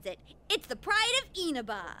family runs it. It's the pride of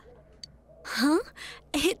Inaba. Huh?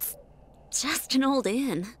 It's just an old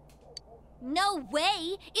inn. No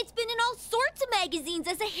way! It's been in all sorts of magazines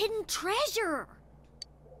as a hidden treasure.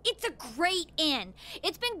 It's a great inn.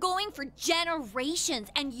 It's been going for generations,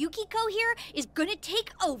 and Yukiko here is gonna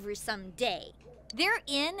take over someday. Their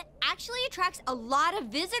inn actually attracts a lot of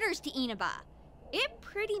visitors to Inaba. It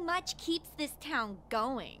pretty much keeps this town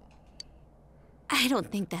going. I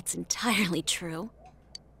don't think that's entirely true.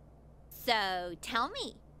 So, tell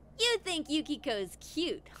me, you think Yukiko's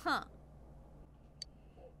cute, huh?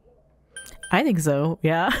 I think so,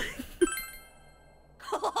 yeah.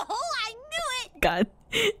 Oh, I knew it! God.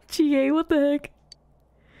 GA, what the heck?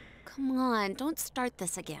 Come on, don't start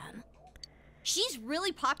this again. She's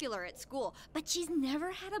really popular at school, but she's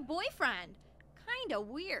never had a boyfriend. Kinda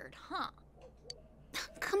weird, huh?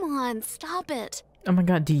 Come on, stop it. Oh my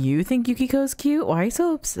god, do you think Yukiko's cute? Why are you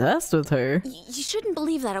so obsessed with her? You shouldn't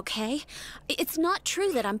believe that, okay? It's not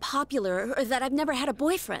true that I'm popular or that I've never had a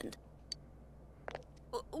boyfriend.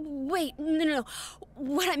 Wait, no.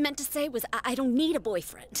 What I meant to say was I don't need a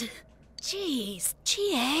boyfriend. Jeez,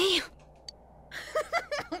 GA.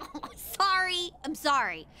 I'm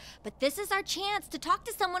sorry. But this is our chance to talk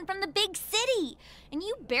to someone from the big city. And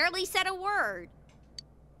you barely said a word.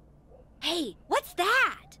 Hey, what's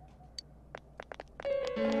that?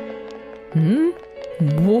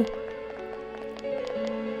 Whoa.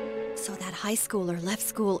 So that high schooler left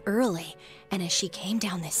school early, and as she came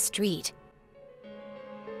down this street...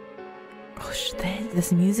 Gosh,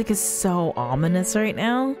 this music is so ominous right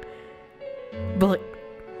now. But like,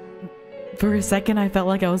 for a second I felt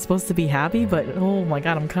like I was supposed to be happy, but oh my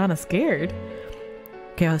god, I'm kind of scared.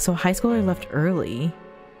 Okay, so high schooler left early.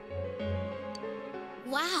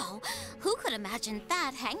 Wow, who could imagine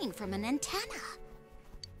that hanging from an antenna?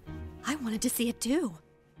 I wanted to see it too.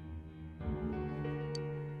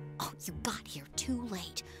 Oh, you got here too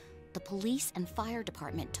late. The police and fire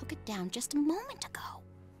department took it down just a moment ago.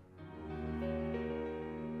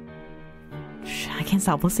 I can't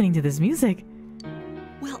stop listening to this music.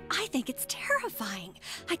 Well, I think it's terrifying.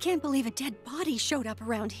 I can't believe a dead body showed up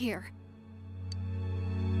around here.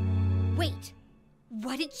 Wait,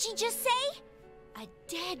 what did she just say? A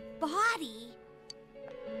dead body?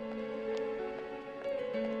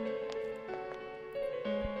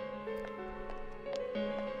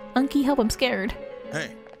 Uncie Help, I'm scared.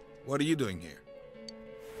 Hey, what are you doing here?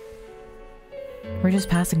 We're just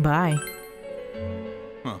passing by.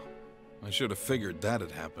 Huh. I should have figured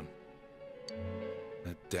that'd happen.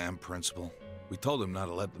 That damn principal. We told him not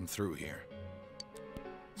to let them through here.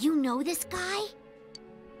 You know this guy?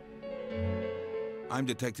 I'm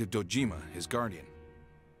Detective Dojima, his guardian.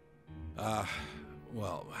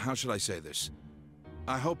 Well, how should I say this?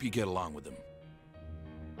 I hope you get along with him.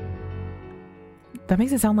 That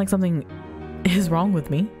makes it sound like something is wrong with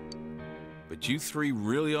me. But you three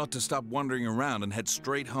really ought to stop wandering around and head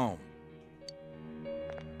straight home.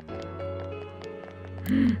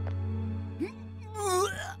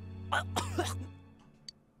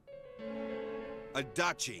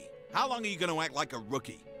 Adachi, how long are you going to act like a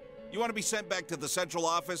rookie? You want to be sent back to the central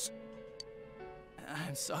office?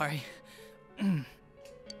 I'm sorry.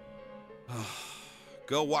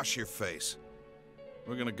 Go wash your face.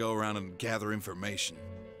 We're going to go around and gather information.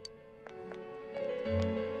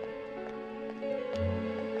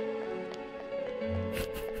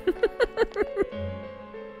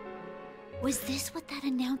 Was this what that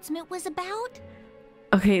announcement was about?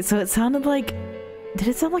 Okay, so it sounded like... Did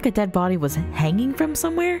it sound like a dead body was hanging from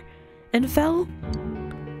somewhere? and fell?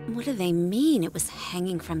 What do they mean it was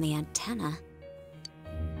hanging from the antenna?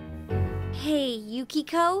 Hey,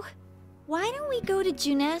 Yukiko. Why don't we go to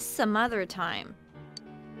Junes some other time?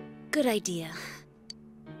 Good idea.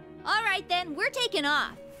 All right then, we're taking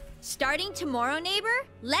off. Starting tomorrow, neighbor,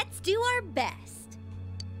 let's do our best.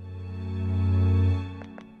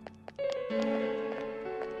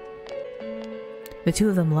 The two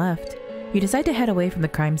of them left. You decide to head away from the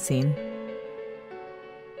crime scene.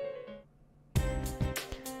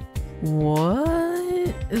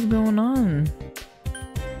 What is going on?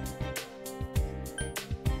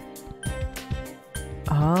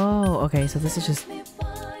 Oh, okay, so this is just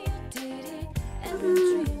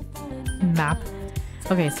map.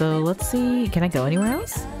 Okay, so let's see. Can I go anywhere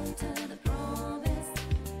else?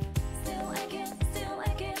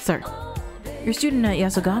 Sir, you're a student at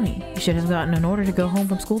Yasogami. You should have gotten an order to go home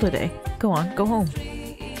from school today. Go on, go home.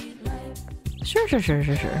 Sure.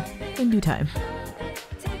 In due time.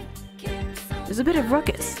 There's a bit of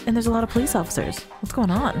ruckus, and there's a lot of police officers. What's going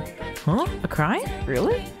on? Huh? A crime?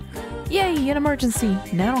 Really? Yay, an emergency.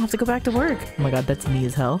 Now I don't have to go back to work. Oh my god, that's me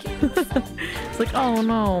as hell. It's like, oh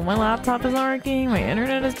no, my laptop isn't working, my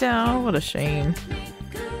internet is down. What a shame.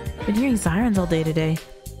 Been hearing sirens all day today.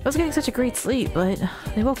 I was getting such a great sleep, but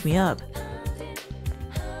they woke me up.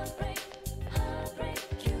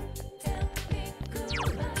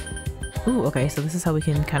 Ooh, okay, so this is how we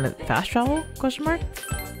can kind of fast travel? Question mark?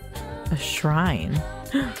 A shrine.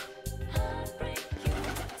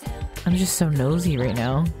 I'm just so nosy right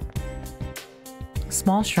now.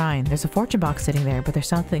 Small shrine. There's a fortune box sitting there, but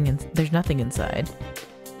there's nothing inside.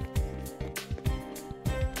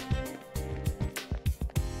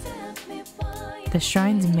 The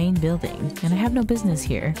shrine's main building, and I have no business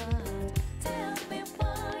here.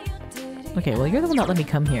 Okay, well you're the one that let me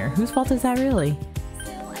come here. Whose fault is that really?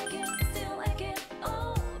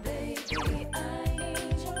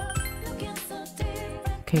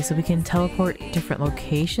 Okay, so we can teleport different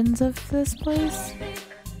locations of this place?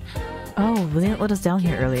 Oh, they didn't let us down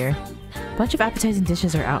here earlier. A bunch of appetizing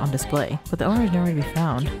dishes are out on display, but the owner is nowhere to be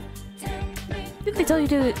found. Didn't they tell you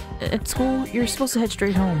to, at school, you're supposed to head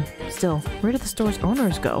straight home? Still, where did the store's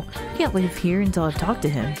owners go? I can't leave here until I've talked to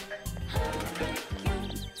him.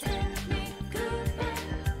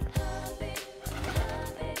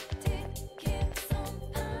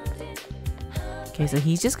 Okay, so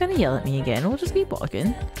he's just gonna yell at me again. We'll just keep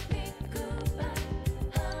walking.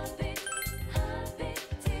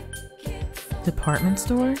 Department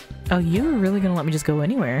store? Oh, you were really gonna let me just go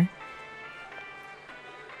anywhere?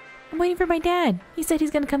 I'm waiting for my dad. He said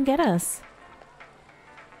he's gonna come get us.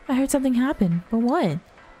 I heard something happen, but what?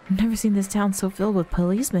 I've never seen this town so filled with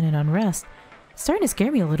policemen and unrest. It's starting to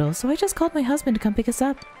scare me a little, so I just called my husband to come pick us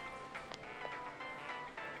up.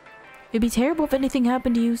 It'd be terrible if anything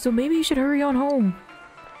happened to you, so maybe you should hurry on home.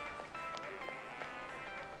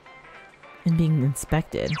 And being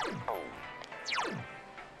inspected.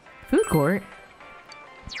 Food court?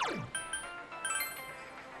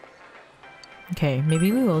 Okay,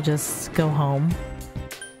 maybe we will just go home.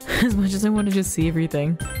 As much as I want to just see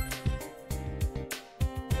everything.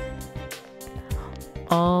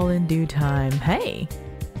 All in due time. Hey!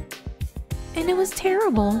 And it was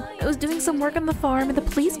terrible. I was doing some work on the farm and the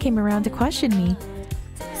police came around to question me.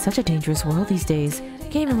 It's such a dangerous world these days. I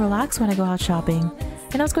can't even relax when I go out shopping.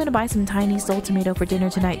 And I was going to buy some tiny soul tomato for dinner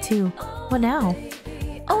tonight too. What now?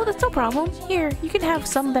 Oh, that's no problem. Here, you can have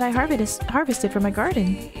some that I harvested from my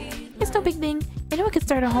garden. It's no big thing. Anyone can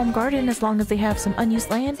start a home garden as long as they have some unused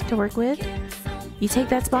land to work with. You take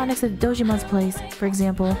that spot next to Dojimon's place, for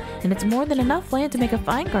example, and it's more than enough land to make a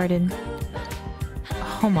fine garden.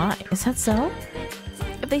 Oh my, is that so?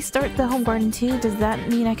 If they start the home garden too, does that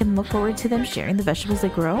mean I can look forward to them sharing the vegetables they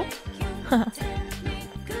grow?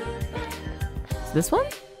 Is this one?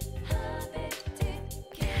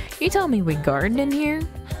 You telling me we garden in here?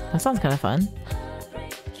 That sounds kind of fun.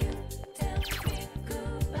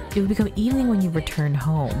 It will become evening when you return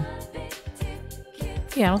home.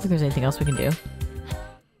 Yeah, I don't think there's anything else we can do.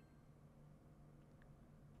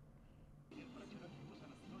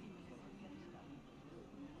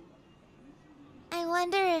 I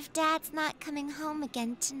wonder if Dad's not coming home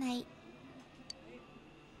again tonight.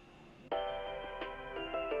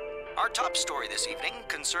 Our top story this evening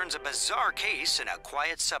concerns a bizarre case in a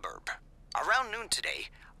quiet suburb. Around noon today,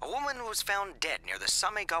 a woman was found dead near the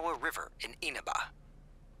Samegawa River in Inaba.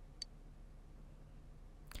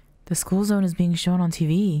 The school zone is being shown on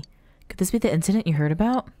TV. Could this be the incident you heard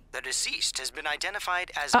about? The deceased has been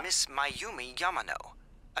identified as Miss Mayumi Yamano,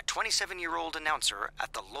 a 27-year-old announcer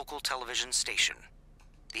at the local television station.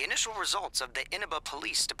 The initial results of the Inaba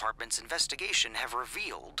Police Department's investigation have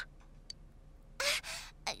revealed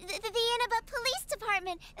The Inaba Police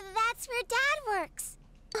Department. That's where Dad works.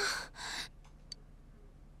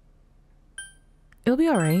 It'll be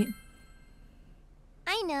alright.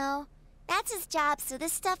 I know. That's his job, so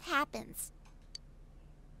this stuff happens.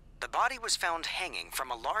 The body was found hanging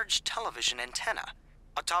from a large television antenna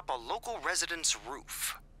atop a local resident's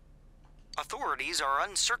roof. Authorities are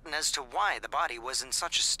uncertain as to why the body was in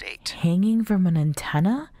such a state. Hanging from an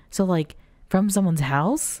antenna? So, like, from someone's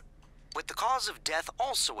house? With the cause of death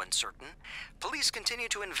also uncertain, police continue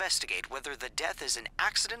to investigate whether the death is an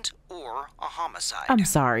accident or a homicide. I'm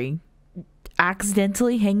sorry.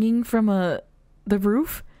 Accidentally hanging from the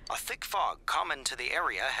roof? A thick fog common to the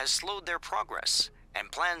area has slowed their progress,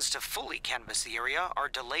 and plans to fully canvass the area are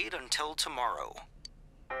delayed until tomorrow.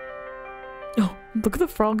 Oh, look at the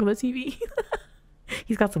frog on the TV.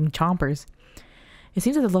 He's got some chompers. It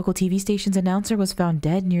seems that the local TV station's announcer was found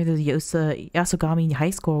dead near the Yasogami High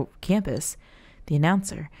School campus. The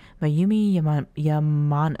announcer, Mayumi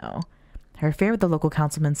Yamano, her affair with the local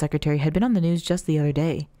councilman's secretary had been on the news just the other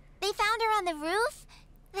day. They found her on the roof?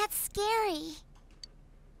 That's scary.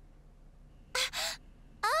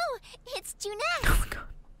 Oh, it's Juness. Oh, God.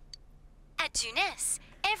 At Juness,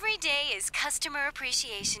 every day is Customer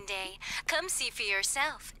Appreciation Day. Come see for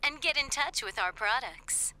yourself and get in touch with our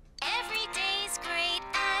products. Every day's great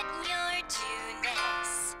at your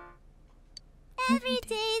Juness. Every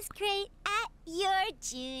day's great at your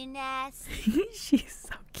Juness. She's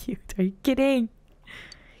so cute. Are you kidding?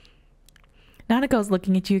 Nanako's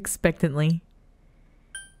looking at you expectantly.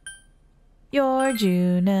 Your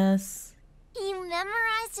Juness. You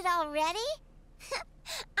memorized it already?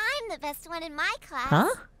 I'm the best one in my class. Huh?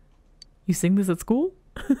 You sing this at school?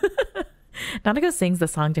 Nanako sings the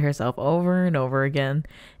song to herself over and over again.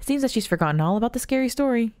 It seems that she's forgotten all about the scary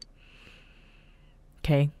story.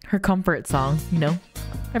 Okay, her comfort song, you know.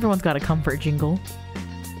 Everyone's got a comfort jingle.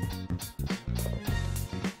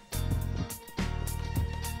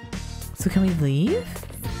 So can we leave?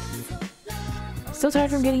 Still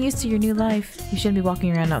tired from getting used to your new life. You shouldn't be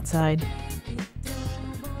walking around outside.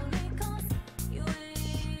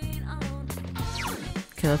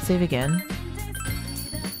 Okay, let's save again.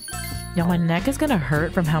 Y'all, my neck is gonna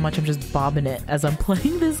hurt from how much I'm just bobbing it as I'm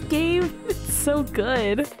playing this game. It's so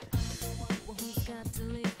good.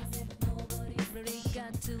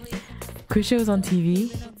 Kusho's on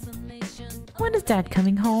TV. When is Dad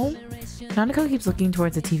coming home? Nanako keeps looking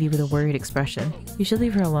towards the TV with a worried expression. You should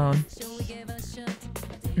leave her alone.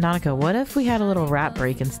 Nanako, what if we had a little rap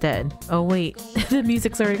break instead? Oh wait, the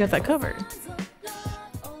music's already got that covered.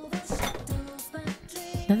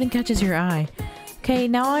 Nothing catches your eye. Okay,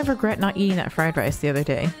 now I regret not eating that fried rice the other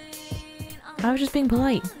day. I was just being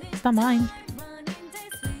polite. It's not mine.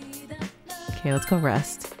 Okay, let's go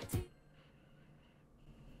rest.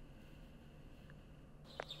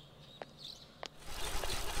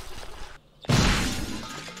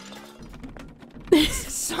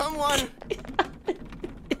 Someone!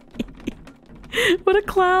 What a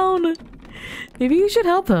clown! Maybe you should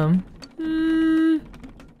help him.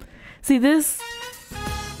 See, this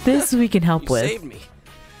we can help with. You saved me.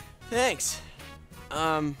 Thanks.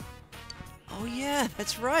 Oh yeah,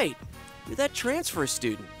 that's right. You're that transfer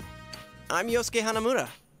student. I'm Yosuke Hanamura.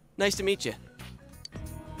 Nice to meet you.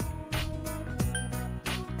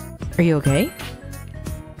 Are you okay?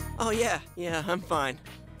 Oh yeah, I'm fine.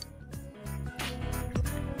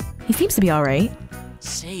 He seems to be alright.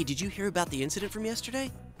 Say, did you hear about the incident from yesterday?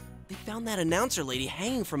 They found that announcer lady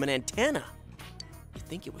hanging from an antenna. You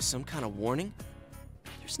think it was some kind of warning?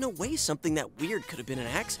 There's no way something that weird could have been an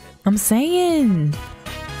accident. I'm saying.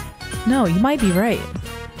 No, you might be right.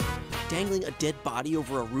 Dangling a dead body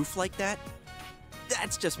over a roof like that?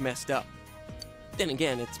 That's just messed up. Then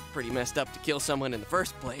again, it's pretty messed up to kill someone in the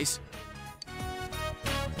first place.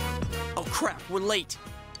 Oh crap, we're late.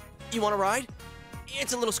 You want a ride?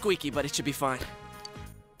 It's a little squeaky, but it should be fine.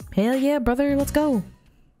 Hell yeah, brother, let's go.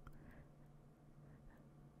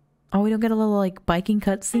 Oh, we don't get a little, like, biking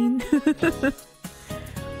cutscene?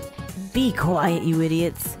 Be quiet, you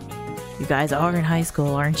idiots. You guys are in high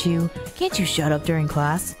school, aren't you? Can't you shut up during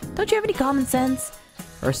class? Don't you have any common sense?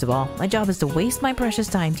 First of all, my job is to waste my precious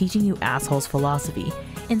time teaching you assholes philosophy.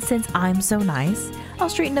 And since I'm so nice, I'll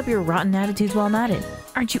straighten up your rotten attitudes while I'm at it.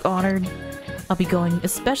 Aren't you honored? I'll be going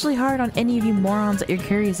especially hard on any of you morons that you're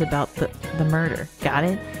curious about the murder. Got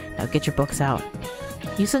it? Now get your books out.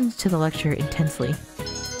 You listen to the lecture intensely.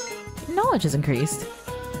 Knowledge has increased.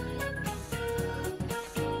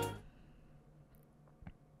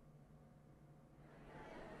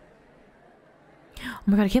 Oh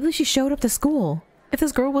my god, I can't believe she showed up to school. If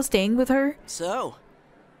this girl was staying with her... So,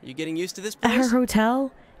 you getting used to this place? At her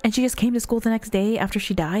hotel? And she just came to school the next day after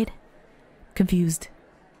she died? Confused.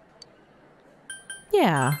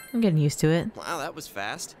 Yeah, I'm getting used to it. Wow, that was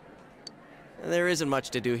fast. There isn't much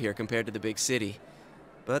to do here compared to the big city.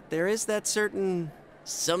 But there is that certain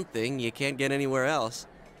something you can't get anywhere else.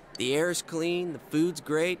 The air's clean, the food's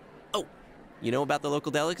great. Oh, you know about the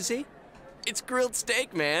local delicacy? It's grilled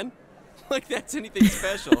steak, man. Like that's anything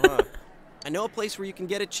special, huh? I know a place where you can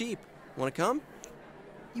get it cheap. Wanna come?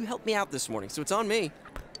 You helped me out this morning, so it's on me.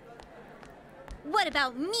 What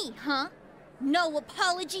about me, huh? No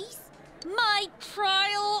apologies? My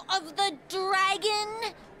trial of the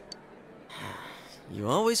dragon? You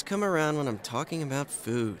always come around when I'm talking about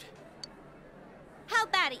food. How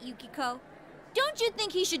about it, Yukiko? Don't you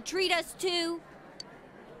think he should treat us too?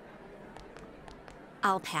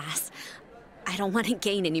 I'll pass. I don't want to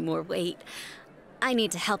gain any more weight. I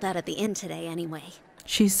need to help out at the inn today anyway.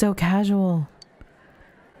 She's so casual.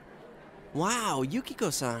 Wow,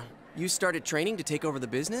 Yukiko-san. You started training to take over the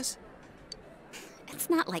business? It's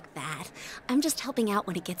not like that. I'm just helping out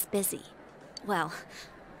when it gets busy. Well,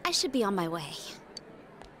 I should be on my way.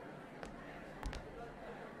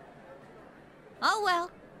 Oh well,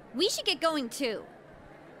 we should get going too.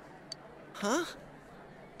 Huh?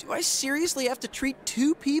 Do I seriously have to treat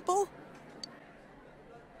 2 people?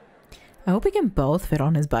 I hope we can both fit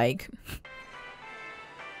on his bike.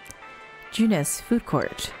 Junes Food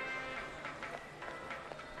Court.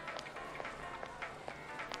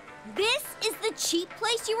 This is the cheap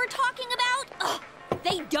place you were talking about? Ugh,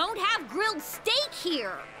 they don't have grilled steak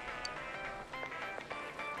here.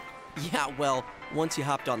 Yeah, well, once you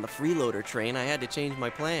hopped on the freeloader train, I had to change my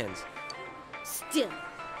plans. Still,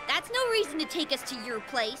 that's no reason to take us to your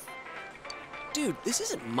place. Dude, this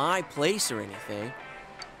isn't my place or anything.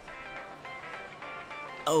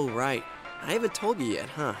 Oh, right. I haven't told you yet,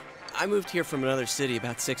 huh? I moved here from another city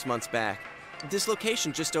about 6 months back. This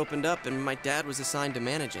location just opened up and my dad was assigned to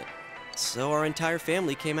manage it. So our entire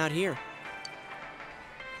family came out here.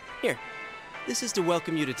 Here, this is to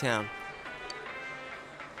welcome you to town.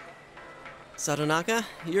 Sadonaka,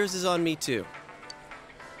 yours is on me too.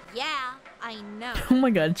 Yeah, I know. Oh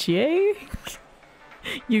my god, Chie?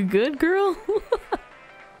 You good, girl?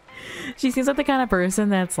 She seems like the kind of person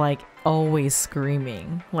that's like always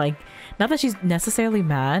screaming. Like, not that she's necessarily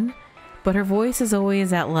mad, but her voice is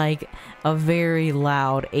always at like a very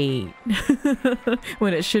loud 8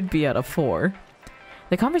 when it should be at a 4.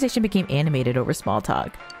 The conversation became animated over small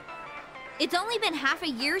talk. It's only been half a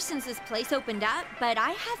year since this place opened up, but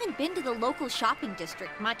I haven't been to the local shopping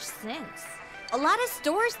district much since. A lot of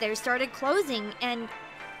stores there started closing and...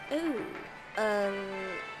 Ooh,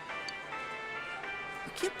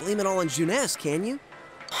 You can't blame it all on Junes, can you?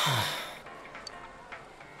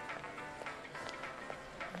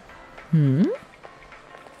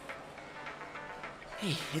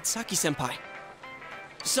 Hey, it's Saki-senpai.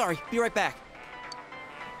 Sorry, be right back.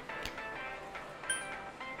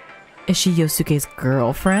 Is she Yosuke's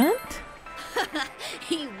girlfriend?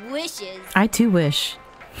 He wishes. I too wish.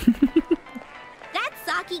 That's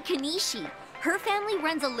Saki Kanishi. Her family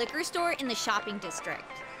runs a liquor store in the shopping district.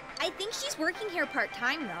 I think she's working here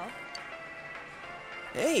part-time, though.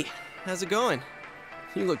 Hey, how's it going?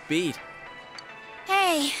 You look beat.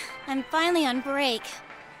 Hey, I'm finally on break.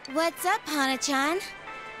 What's up, Hana-chan?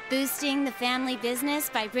 Boosting the family business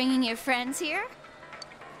by bringing your friends here?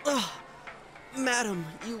 Ugh, madam,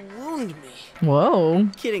 you wound me. Whoa.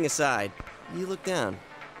 Kidding aside, you look down.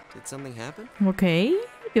 Did something happen? Okay.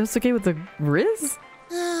 Yosuke with the Riz?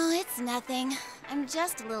 Oh, it's nothing. I'm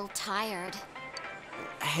just a little tired.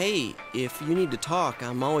 Hey, if you need to talk,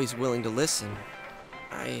 I'm always willing to listen.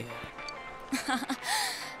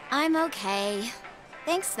 I'm okay.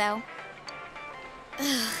 Thanks, though.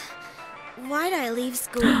 Why'd I leave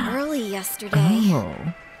school early yesterday? Oh.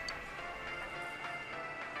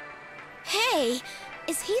 Hey,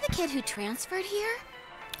 is he the kid who transferred here?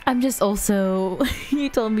 I'm just also... You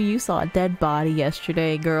told me you saw a dead body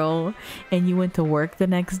yesterday, girl, and you went to work the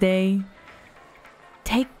next day.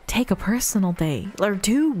 Take a personal day. Or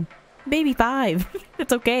 2. Maybe 5.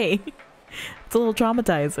 It's okay. It's a little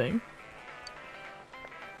traumatizing.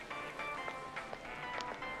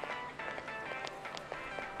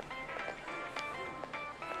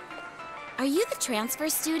 Are you the transfer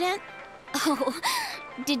student? Oh,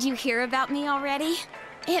 did you hear about me already?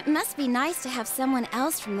 It must be nice to have someone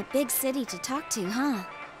else from the big city to talk to, huh?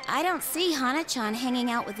 I don't see Hana-chan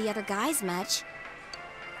hanging out with the other guys much.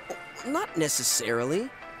 Not necessarily.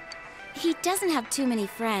 He doesn't have too many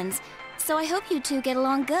friends, so I hope you two get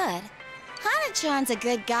along good. Hana-chan's a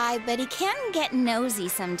good guy, but he can get nosy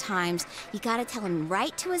sometimes. You gotta tell him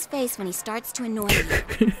right to his face when he starts to annoy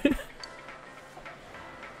you.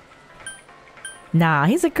 Nah,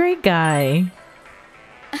 he's a great guy.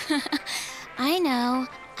 I know.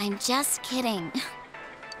 I'm just kidding.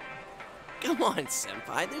 Come on,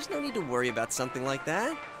 Senpai. There's no need to worry about something like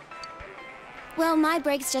that. Well, my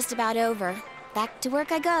break's just about over. Back to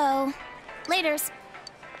work I go. Laters.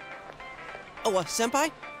 Oh,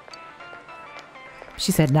 Senpai?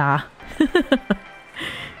 She said nah.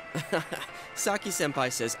 Saki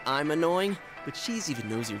Senpai says I'm annoying, but she's even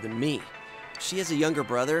nosier than me. She has a younger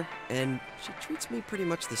brother, and she treats me pretty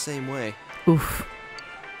much the same way. Oof.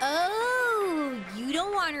 Oh, you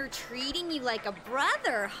don't want her treating you like a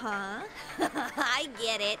brother, huh? I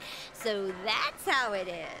get it. So that's how it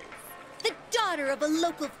is. The daughter of a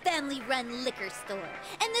local family-run liquor store,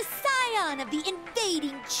 and the scion of the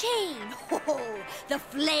invading chain. Oh, the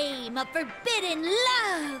flame of forbidden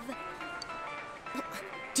love.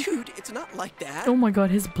 Dude, it's not like that. Oh my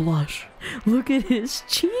god, his blush. Look at his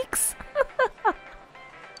cheeks.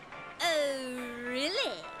 Oh,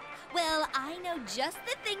 really? Well, I know just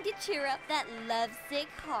the thing to cheer up that lovesick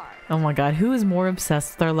heart. Oh my god, who is more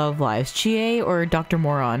obsessed with their love lives? Chie or Dr.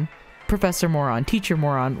 Moron? Professor Moron, Teacher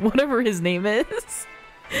Moron, whatever his name is.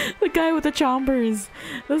 The guy with the chompers.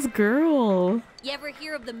 This girl. You ever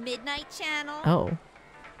hear of the Midnight Channel? Oh.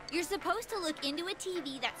 You're supposed to look into a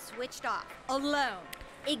TV that's switched off, alone,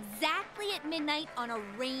 exactly at midnight on a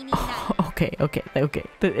rainy night. Okay.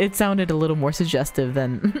 It sounded a little more suggestive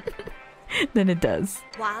than than it does.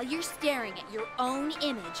 While you're staring at your own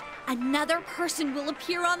image, another person will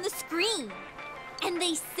appear on the screen. And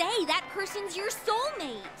they say that person's your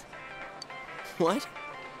soulmate. What?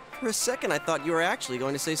 For a second I thought you were actually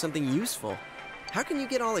going to say something useful. How can you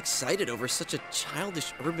get all excited over such a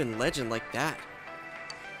childish urban legend like that?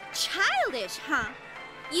 Childish, huh?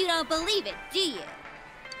 You don't believe it, do you?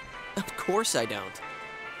 Of course I don't.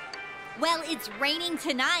 Well, it's raining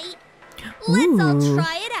tonight. Let's all Ooh.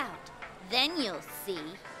 try it out. Then you'll see.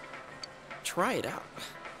 Try it out?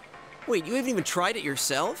 Wait, you haven't even tried it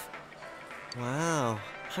yourself? Wow.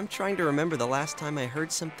 I'm trying to remember the last time I heard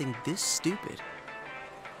something this stupid.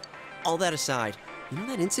 All that aside, you know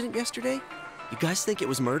that incident yesterday? You guys think it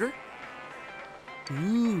was murder?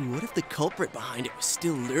 Ooh, what if the culprit behind it was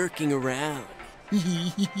still lurking around?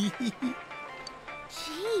 Jeez,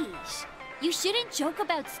 you shouldn't joke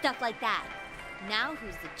about stuff like that. Now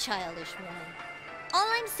who's the childish one? All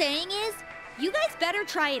I'm saying is, you guys better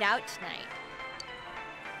try it out tonight.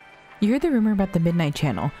 You heard the rumor about the Midnight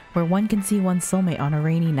Channel, where one can see one's soulmate on a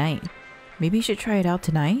rainy night. Maybe you should try it out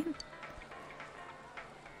tonight?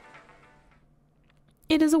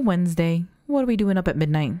 It is a Wednesday. What are we doing up at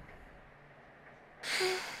midnight?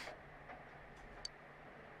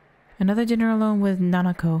 Another dinner alone with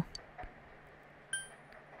Nanako.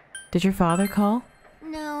 Did your father call?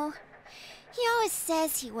 No. He always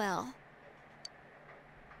says he will.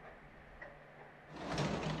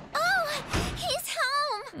 Oh, he's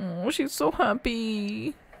home! Oh, she's so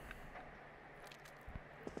happy.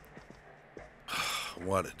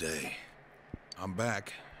 What a day. I'm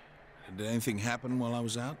back. Did anything happen while I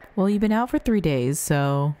was out? Well, you've been out for 3 days,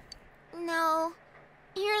 so... No.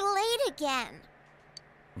 You're late again.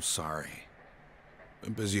 I'm sorry.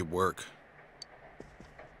 Been busy at work.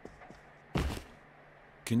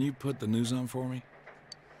 Can you put the news on for me?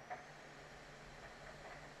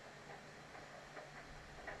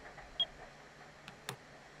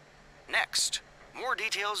 Next, more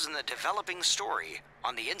details in the developing story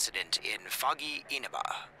on the incident in foggy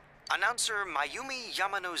Inaba. Announcer Mayumi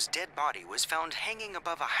Yamano's dead body was found hanging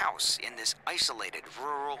above a house in this isolated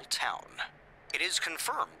rural town. It is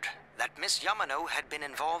confirmed that Miss Yamano had been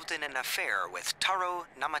involved in an affair with Taro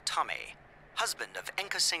Namatame, husband of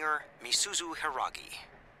enka singer Misuzu Hiragi.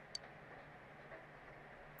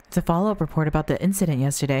 It's a follow-up report about the incident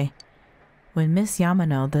yesterday. When Miss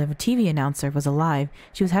Yamano, the TV announcer, was alive,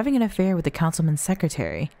 she was having an affair with the councilman's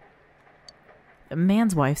secretary. The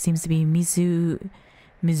man's wife seems to be Misuzu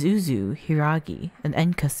Hiragi, an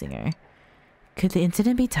enka singer. Could the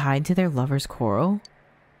incident be tied to their lovers' quarrel?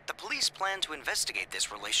 The police plan to investigate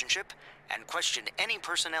this relationship and question any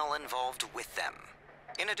personnel involved with them.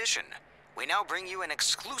 In addition, we now bring you an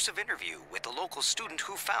exclusive interview with the local student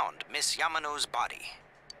who found Miss Yamano's body.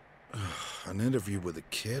 An interview with a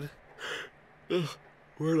kid?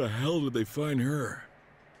 Where the hell did they find her?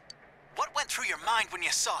 What went through your mind when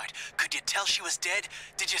you saw it? Could you tell she was dead?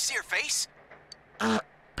 Did you see her face?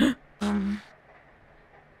 The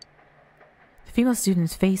female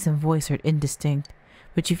student's face and voice are indistinct,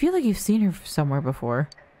 but you feel like you've seen her somewhere before.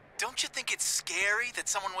 Don't you think it's scary that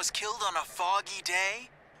someone was killed on a foggy day?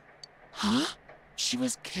 Huh? She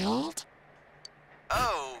was killed?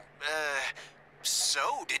 Oh,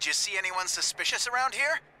 so did you see anyone suspicious around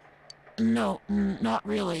here? No, not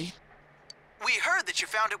really. We heard that you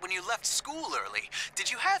found it when you left school early.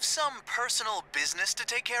 Did you have some personal business to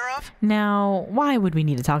take care of? Now, why would we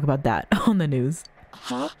need to talk about that on the news?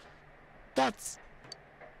 Huh? That's...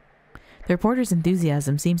 The reporter's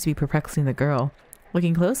enthusiasm seems to be perplexing the girl.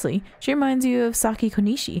 Looking closely, she reminds you of Saki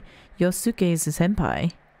Konishi, Yosuke's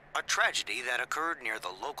senpai. A tragedy that occurred near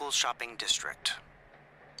the local shopping district.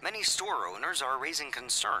 Many store owners are raising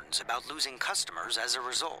concerns about losing customers as a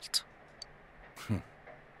result.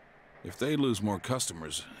 If they lose more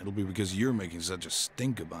customers, it'll be because you're making such a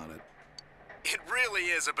stink about it. It really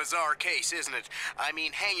is a bizarre case, isn't it? I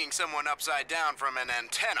mean, hanging someone upside down from an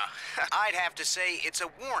antenna. I'd have to say it's a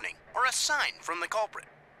warning or a sign from the culprit.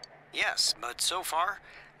 Yes, but so far,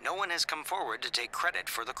 no one has come forward to take credit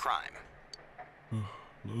for the crime.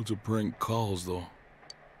 Loads of prank calls, though.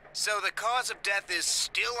 So the cause of death is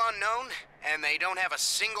still unknown, and they don't have a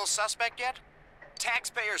single suspect yet?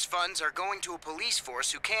 Taxpayers' funds are going to a police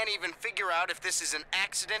force who can't even figure out if this is an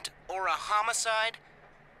accident or a homicide?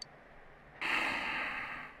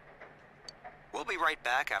 We'll be right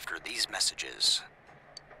back after these messages.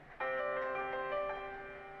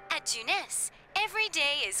 At Junes, every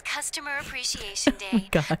day is Customer Appreciation Day.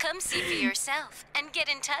 God. Come see for yourself and get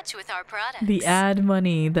in touch with our products. The ad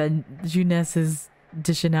money that Junes is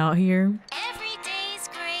dishing out here. Every day's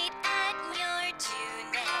great at your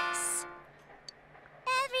Junes.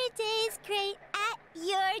 Every day's great at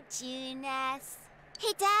your Junes.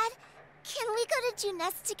 Hey, Dad, can we go to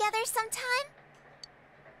Junes together sometime?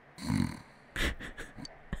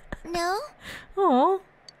 No? Aw.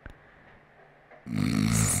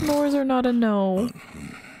 S'mores are not a no.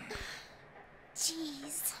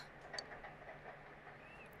 Jeez.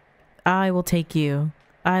 I will take you.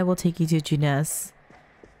 I will take you to Junes.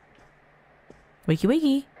 Wakey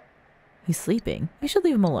wakey. He's sleeping. You should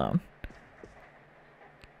leave him alone.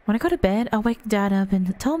 When I go to bed, I'll wake Dad up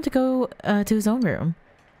and tell him to go to his own room.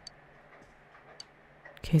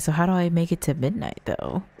 Okay, so how do I make it to midnight,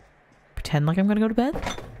 though? Pretend like I'm gonna go to bed?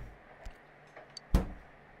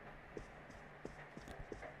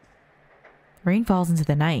 Rain falls into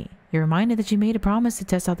the night. You're reminded that you made a promise to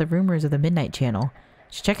test out the rumors of the Midnight Channel.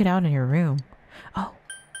 You should check it out in your room. Oh.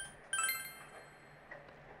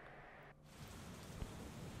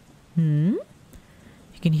 You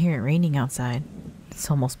can hear it raining outside. It's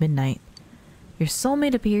almost midnight. Your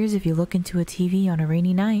soulmate appears if you look into a TV on a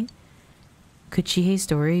rainy night. Could Chihei's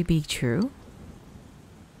story be true?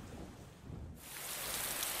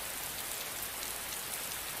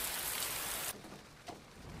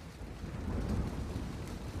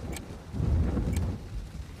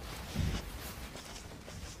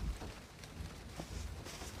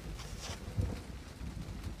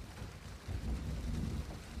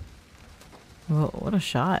 Whoa, what a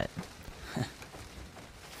shot.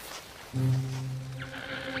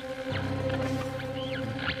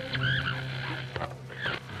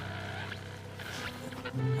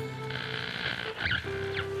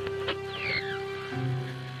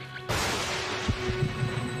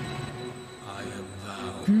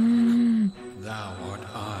 Thou art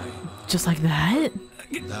I. Just like that?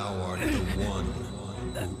 Thou art the one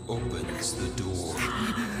who opens the door.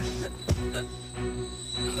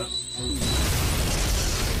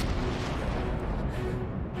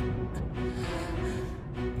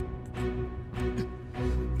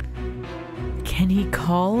 Can he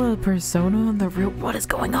call a persona on the real? What is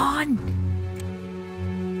going on?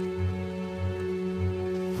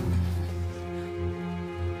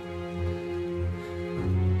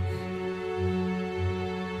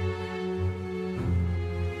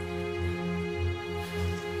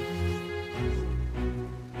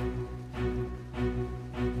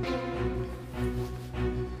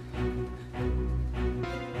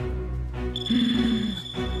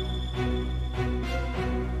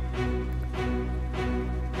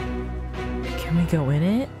 Can we go in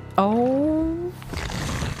it? Oh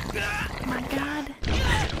my god.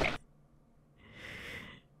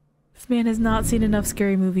 This man has not seen enough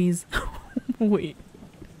scary movies. Wait.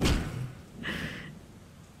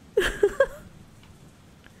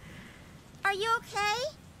 Are you okay?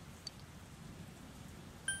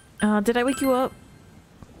 Did I wake you up?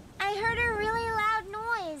 I heard a really loud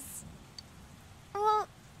noise. Well,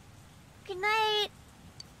 good night.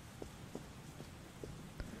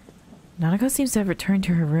 Nanako seems to have returned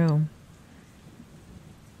to her room.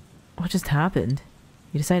 What just happened?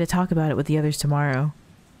 You decided to talk about it with the others tomorrow.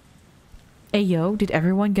 Hey yo, did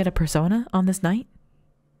everyone get a persona on this night?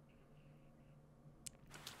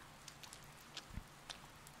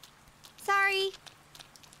 Sorry.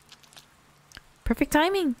 Perfect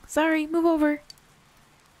timing. Sorry, move over.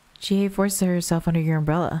 Chihei forced herself under your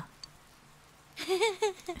umbrella.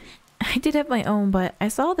 I did have my own, but I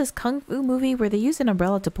saw this kung fu movie where they used an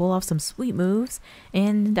umbrella to pull off some sweet moves,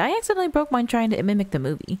 and I accidentally broke mine trying to mimic the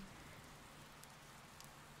movie.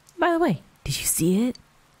 By the way, did you see it?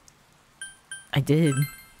 I did.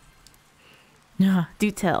 Nah,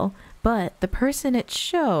 do tell. But the person it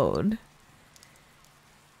showed...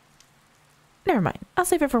 Never mind. I'll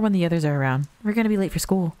save it for when the others are around. We're gonna be late for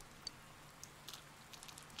school.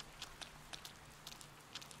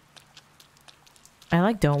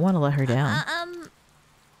 I don't want to let her down.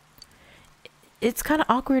 It's kind of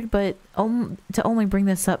awkward, but to only bring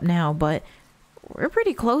this up now, but we're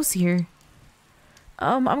pretty close here.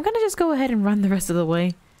 I'm gonna just go ahead and run the rest of the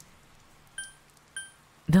way.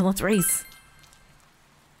 Then let's race.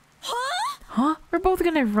 Huh? We're both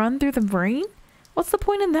gonna run through the rain? What's the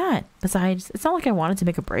point in that? Besides, it's not like I wanted to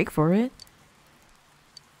make a break for it.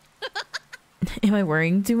 Am I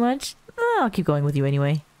worrying too much? I'll keep going with you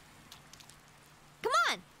anyway. Come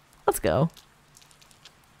on! Let's go.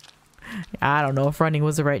 I don't know if running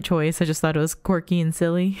was the right choice. I just thought it was quirky and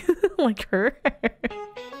silly. Like her.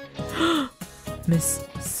 Miss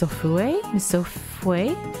Sofue? Miss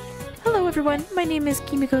Sofue? Hello everyone, my name is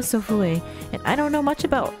Kimiko Sofue, and I don't know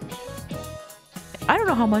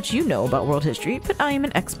how much you know about world history, but I am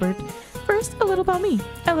an expert. First, a little about me.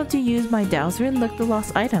 I love to use my dowser and look for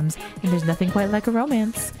lost items, and there's nothing quite like a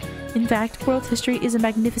romance. In fact, world history is a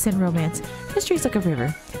magnificent romance. History is like a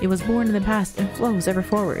river. It was born in the past and flows ever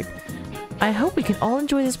forward. I hope we can all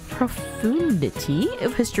enjoy this profundity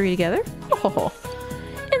of history together. Oh.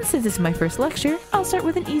 And since it's my first lecture, I'll start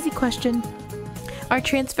with an easy question. Our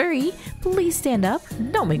transferee, please stand up.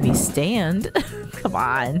 Don't make me stand. Come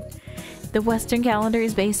on. The Western calendar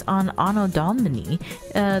is based on Anno Domini,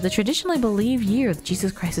 the traditionally believed year of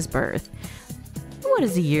Jesus Christ's birth. What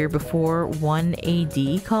is the year before 1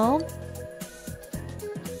 AD called?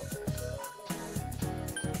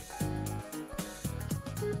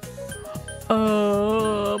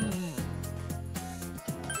 Um...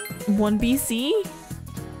 1 BC?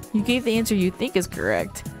 You gave the answer you think is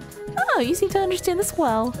correct. Oh, you seem to understand this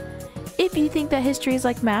well. If you think that history is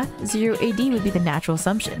like math, 0 AD would be the natural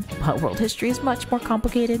assumption, but world history is much more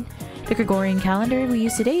complicated. The Gregorian calendar we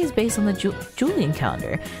use today is based on the Julian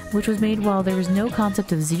calendar, which was made while there was no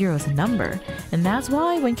concept of 0 as a number, and that's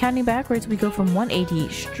why when counting backwards we go from 1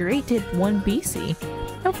 AD straight to 1 BC.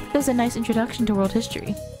 Hopefully that's a nice introduction to world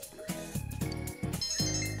history.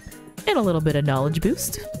 And a little bit of knowledge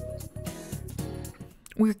boost.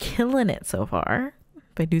 We're killing it so far,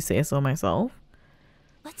 if I do say so myself.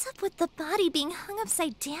 What's up with the body being hung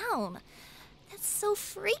upside down? That's so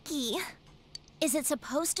freaky. Is it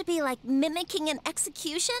supposed to be like mimicking an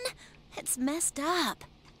execution? It's messed up.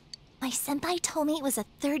 My senpai told me it was a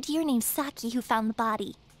third year named Saki who found the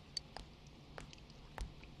body.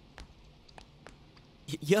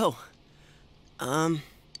 Yo.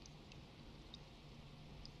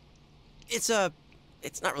 It's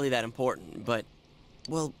not really that important, but,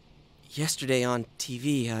 well, yesterday on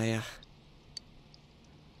TV,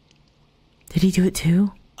 Did he do it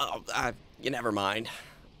too? Oh, you never mind.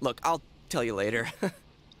 Look, I'll tell you later.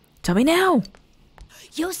 Tell me now!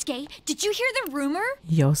 Yosuke, did you hear the rumor?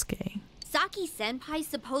 Yosuke. Saki senpai's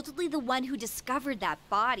supposedly the one who discovered that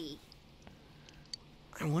body.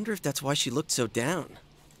 I wonder if that's why she looked so down.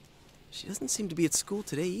 She doesn't seem to be at school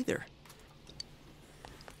today either.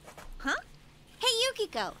 Huh? Hey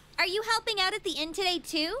Yukiko, are you helping out at the inn today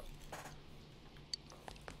too?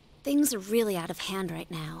 Things are really out of hand right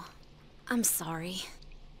now. I'm sorry.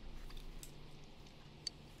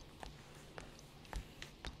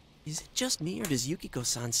 Is it just me, or does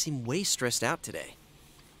Yukiko-san seem way stressed out today?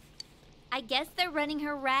 I guess they're running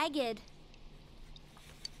her ragged.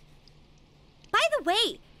 By the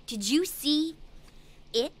way, did you see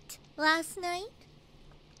it last night?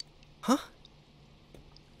 Huh?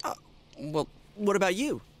 Well, what about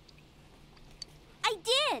you? I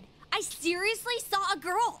did! I seriously saw a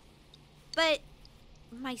girl! But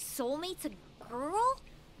my soulmate's a girl?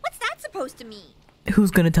 What's that supposed to mean?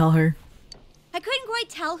 Who's gonna tell her? I couldn't quite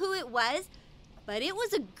tell who it was, but it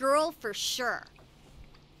was a girl for sure.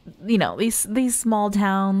 You know, these small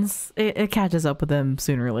towns, it catches up with them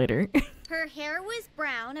sooner or later. Her hair was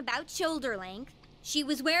brown, about shoulder length. She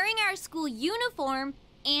was wearing our school uniform,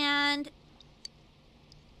 and...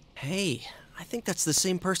 Hey, I think that's the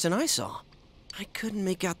same person I saw. I couldn't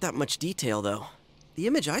make out that much detail, though. The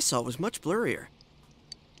image I saw was much blurrier.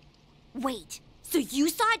 Wait, so you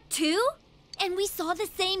saw it too? And we saw the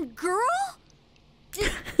same girl? Does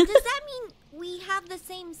that mean we have the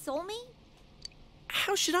same soulmate?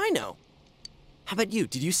 How should I know? How about you?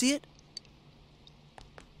 Did you see it?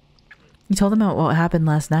 You told them about what happened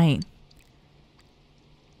last night.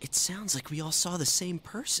 It sounds like we all saw the same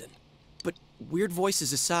person. But weird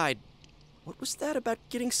voices aside, what was that about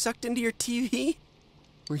getting sucked into your TV?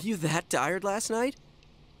 Were you that tired last night?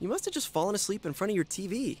 You must have just fallen asleep in front of your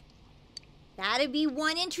TV. That'd be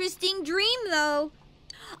one interesting dream, though.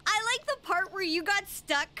 I like the part where you got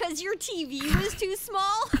stuck because your TV was too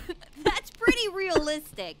small. That's pretty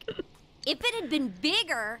realistic. If it had been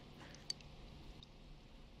bigger...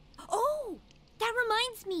 Oh, that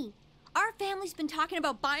reminds me. Our family's been talking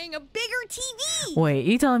about buying a bigger TV. Wait,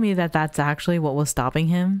 you telling me that that's actually what was stopping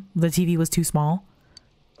him? The TV was too small?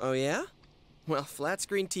 Oh, yeah? Well,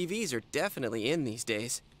 flat-screen TVs are definitely in these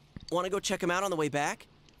days. Want to go check them out on the way back?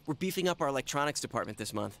 We're beefing up our electronics department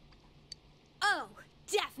this month. Oh,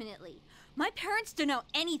 definitely. My parents don't know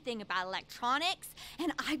anything about electronics,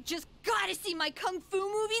 and I've just got to see my kung fu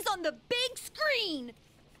movies on the big screen.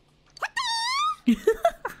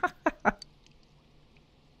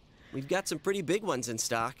 We've got some pretty big ones in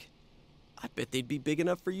stock. I bet they'd be big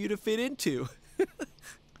enough for you to fit into.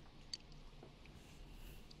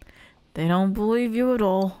 They don't believe you at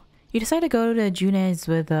all. You decide to go to June's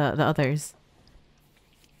with the others.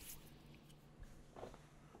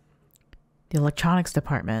 The electronics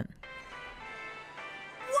department.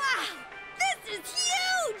 Wow, this is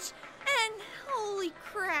huge! And holy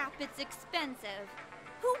crap, it's expensive.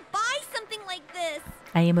 Who buys something like this?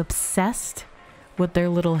 I am obsessed with their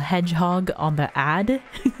little hedgehog on the ad.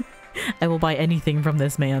 I will buy anything from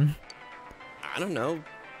this man. I don't know.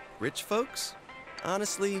 Rich folks?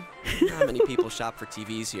 Honestly, not many people shop for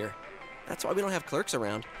TVs here. That's why we don't have clerks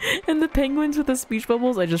around. And the penguins with the speech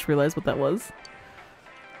bubbles, I just realized what that was.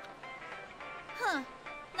 Huh.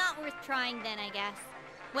 Not worth trying then, I guess.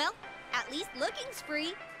 Well, at least looking's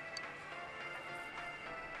free.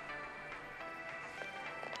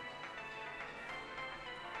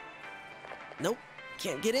 Nope,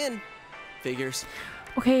 can't get in. Figures.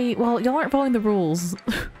 Okay, well, y'all aren't following the rules.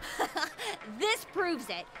 This proves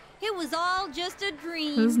it. It was all just a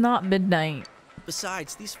dream. It's not midnight.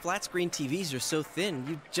 Besides, these flat-screen TVs are so thin,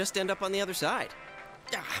 you just end up on the other side.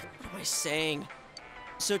 What am I saying?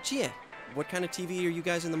 So, Chia, what kind of TV are you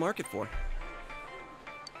guys in the market for?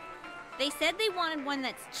 They said they wanted one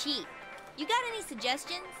that's cheap. You got any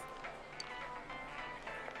suggestions?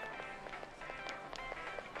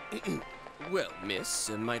 Well, miss,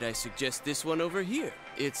 might I suggest this one over here?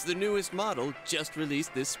 It's the newest model, just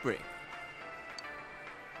released this spring.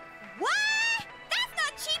 What? That's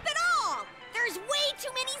not cheap at all! There's way too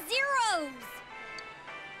many zeros!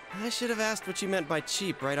 I should have asked what you meant by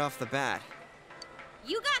cheap right off the bat.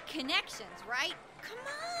 You got connections, right? Come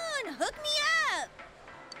on, hook me up!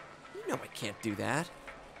 You know I can't do that.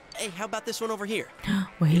 Hey, how about this one over here?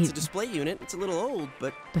 Wait. It's a display unit. It's a little old,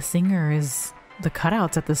 but... The singer is the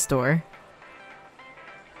cutouts at the store.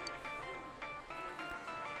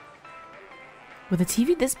 With a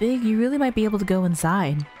TV this big, you really might be able to go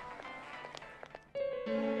inside.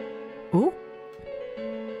 Ooh.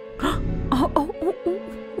 Oh,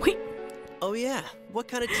 wait. Oh yeah, what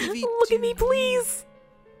kind of TV? Look at me, please.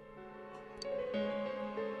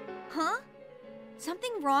 Huh?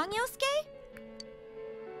 Something wrong, Yosuke?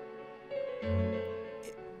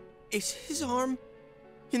 Is his arm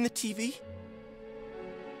in the TV?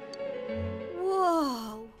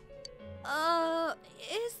 Whoa.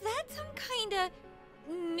 Is that some kind of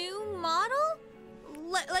new model?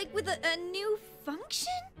 Like with a new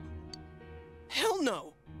function? Hell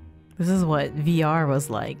no. This is what VR was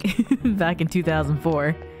like back in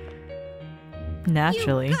 2004.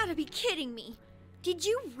 Naturally. You gotta be kidding me. Did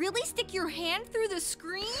you really stick your hand through the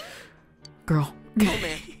screen? Girl. Oh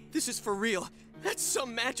man, this is for real. That's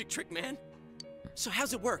some magic trick, man. So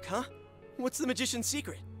how's it work, huh? What's the magician's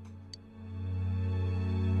secret?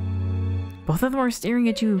 Both of them are staring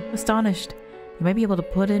at you, astonished. You might be able to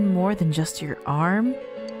put in more than just your arm.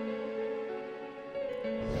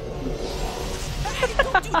 Hey,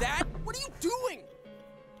 don't do that! What are you doing?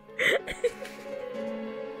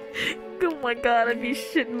 Oh my god, I'd be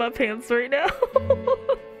shitting my pants right now.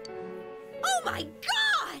 Oh my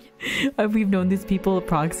god! We've known these people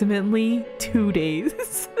approximately 2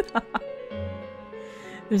 days.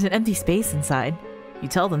 There's an empty space inside. You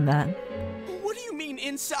tell them that. What do you mean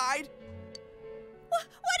inside?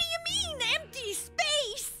 What do you mean, empty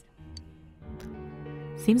space?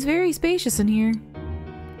 Seems very spacious in here.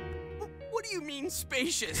 What do you mean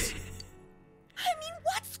spacious? I mean,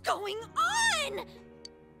 what's going on?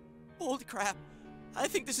 Holy crap. I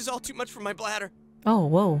think this is all too much for my bladder. Oh,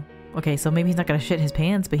 whoa. Okay, so maybe he's not gonna shit his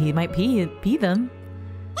pants, but he might pee them.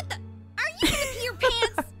 What the? Are you gonna pee your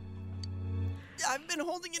pants? I've been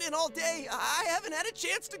holding it in all day. I haven't had a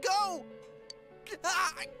chance to go.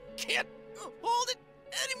 I can't hold it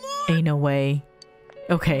Ain't no way.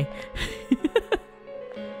 Okay.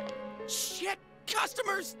 Shit!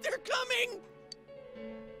 Customers! They're coming!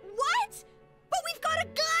 What? But we've got a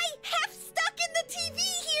guy half stuck in the TV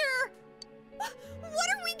here! What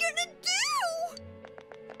are we gonna do?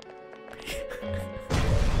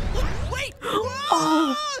 Wait!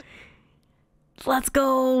 Oh! Let's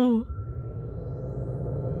go!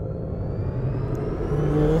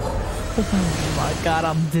 Oh my god,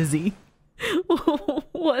 I'm dizzy.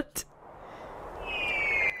 What?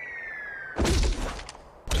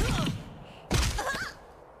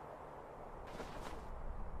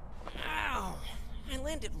 Ow! I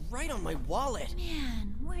landed right on my wallet.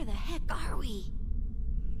 Man, where the heck are we?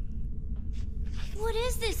 What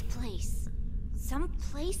is this place? Some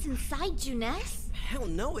place inside Junes? Hell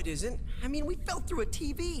no, it isn't. I mean, we fell through a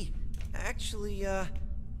TV. Actually,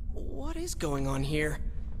 what is going on here?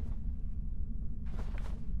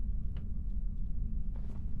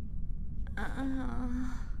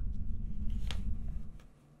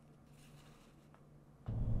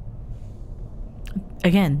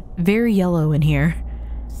 Again, very yellow in here.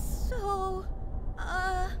 So,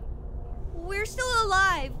 we're still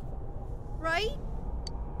alive, right?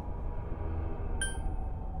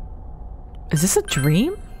 Is this a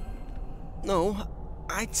dream? No,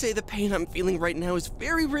 I'd say the pain I'm feeling right now is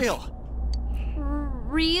very real.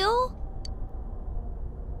 Real?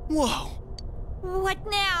 Whoa. What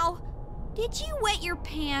now? Did you wet your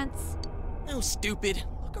pants? No, stupid.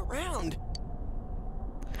 Look around.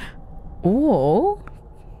 Oh.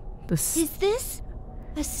 Is this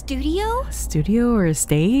a studio? A studio or a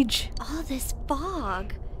stage? All this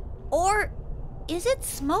fog. Or is it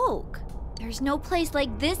smoke? There's no place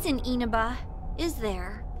like this in Inaba, is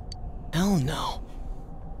there? Hell no.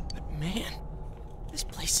 But man, this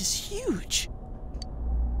place is huge.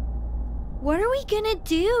 What are we gonna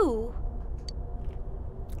do?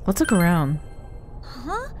 Let's look around.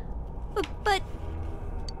 Huh? But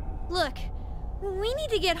look, we need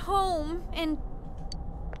to get home and...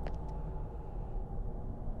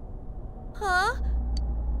 Huh?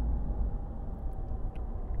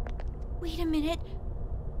 Wait a minute.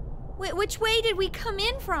 Which way did we come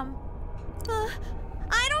in from?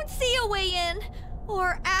 I don't see a way in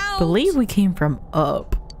or out. Believe we came from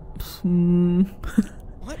up.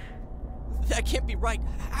 What? That can't be right.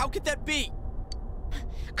 How could that be?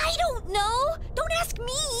 I don't know. Don't ask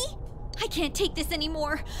me. I can't take this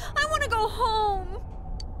anymore. I want to go home.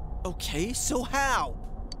 Okay, so how?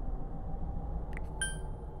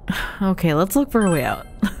 Okay, let's look for a way out.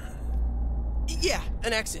 Yeah,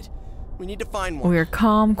 an exit. We need to find one. We are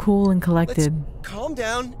calm, cool, and collected. Let's calm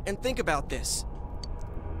down and think about this.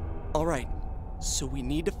 All right, so we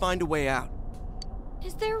need to find a way out.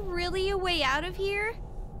 Is there really a way out of here?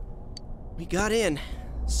 We got in,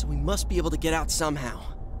 so we must be able to get out somehow.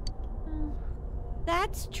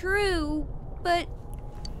 That's true, but...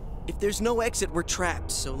 If there's no exit, we're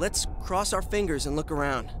trapped, so let's cross our fingers and look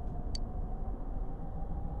around.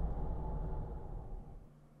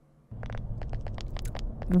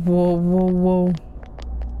 Whoa, whoa, whoa.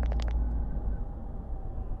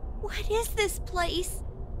 What is this place?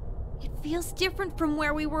 It feels different from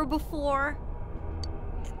where we were before.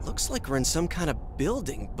 It looks like we're in some kind of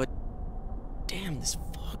building, but... Damn, this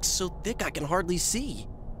fog's so thick I can hardly see.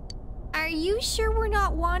 Are you sure we're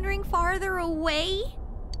not wandering farther away?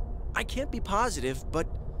 I can't be positive, but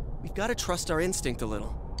we've got to trust our instinct a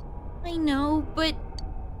little. I know, but...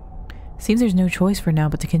 Seems there's no choice for now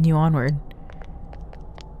but to continue onward.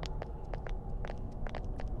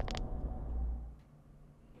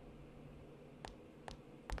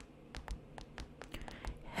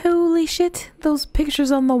 Holy shit, those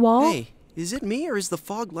pictures on the wall? Hey, is it me or is the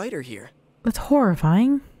fog lighter here? That's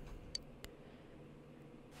horrifying.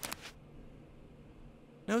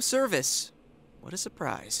 No service. What a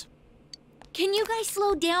surprise. Can you guys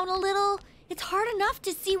slow down a little? It's hard enough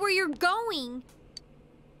to see where you're going.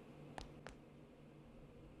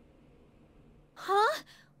 Huh?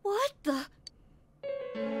 What the?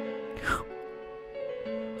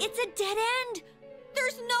 It's a dead end!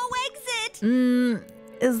 There's no exit!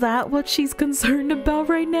 Is that what she's concerned about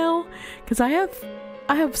right now? Because I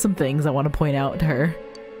have some things I want to point out to her.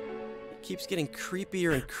 It keeps getting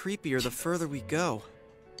creepier and creepier the further we go.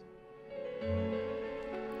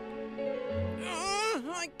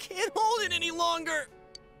 I can't hold it any longer!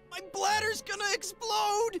 My bladder's gonna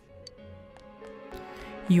explode!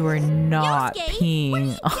 You are not Yosuke,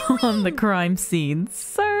 peeing on the crime scene,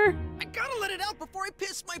 sir. I gotta let it out before I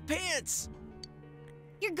piss my pants!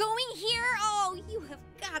 You're going here? Oh, you have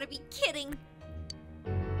gotta be kidding.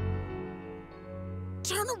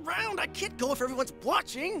 Turn around! I can't go if everyone's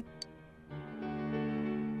watching!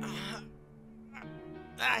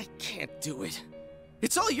 I can't do it.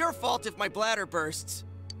 It's all your fault if my bladder bursts.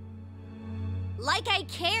 Like I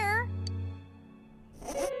care.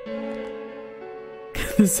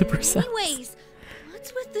 The zipper sounds. Anyways,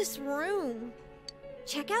 what's with this room?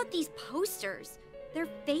 Check out these posters. Their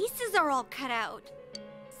faces are all cut out.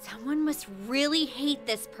 Someone must really hate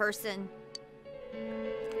this person.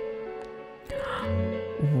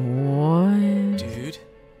 What? Dude,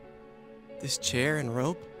 this chair and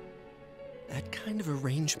rope, that kind of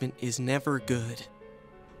arrangement is never good.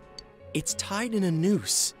 It's tied in a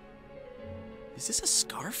noose. Is this a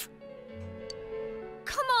scarf?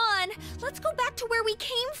 Come on, let's go back to where we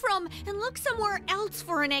came from and look somewhere else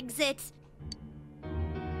for an exit.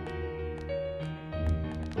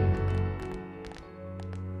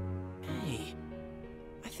 Hey,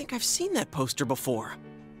 I think I've seen that poster before.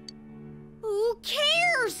 Who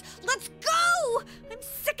cares? Let's go! I'm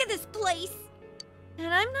sick of this place.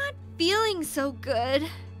 And I'm not feeling so good.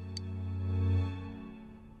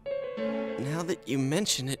 Now that you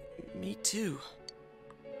mention it, me too.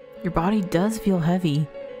 Your body does feel heavy.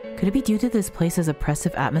 Could it be due to this place's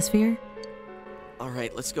oppressive atmosphere?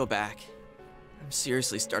 Alright, let's go back. I'm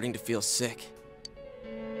seriously starting to feel sick.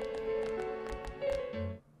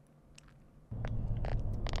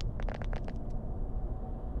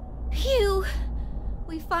 Phew!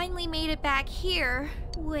 We finally made it back here.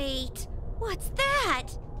 Wait, what's that?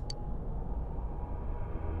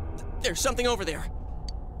 There's something over there.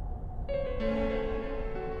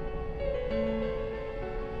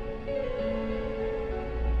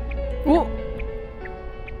 Whoa!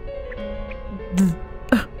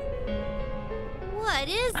 What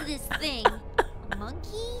is this thing? A monkey?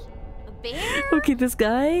 A bear? Okay, this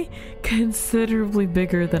guy, considerably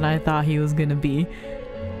bigger than I thought he was gonna be.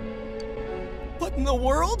 What in the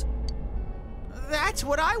world? That's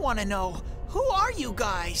what I want to know. Who are you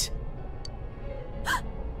guys?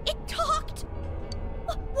 It talked!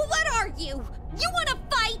 What are you? You want to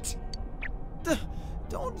fight?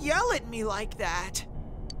 Don't yell at me like that.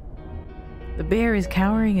 The bear is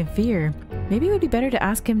cowering in fear. Maybe it would be better to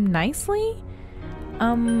ask him nicely?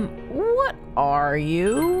 What are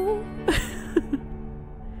you?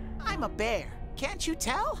 I'm a bear. Can't you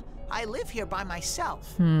tell? I live here by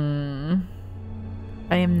myself.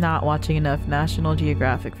 I am not watching enough National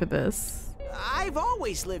Geographic for this. I've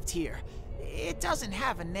always lived here. It doesn't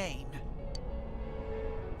have a name.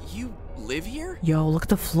 You live here? Yo, look at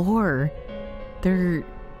the floor. They're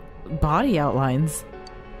body outlines.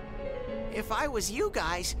 If I was you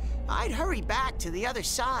guys, I'd hurry back to the other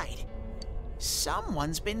side.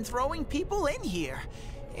 Someone's been throwing people in here.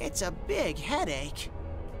 It's a big headache.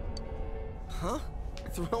 Huh?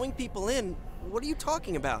 Throwing people in? What are you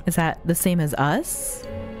talking about? Is that the same as us?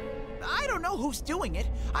 I don't know who's doing it.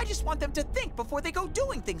 I just want them to think before they go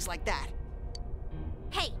doing things like that.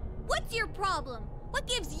 Hey, what's your problem? What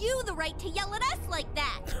gives you the right to yell at us like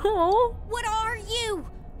that? Oh. What are you?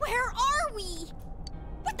 Where are we?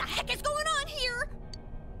 What the heck is going on here?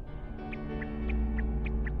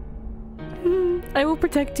 I will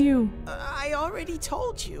protect you. I already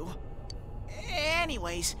told you.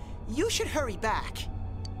 Anyways, you should hurry back.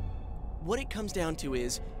 What it comes down to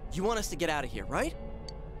is, you want us to get out of here, right?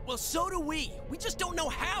 Well, so do we. We just don't know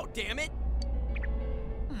how, damn it.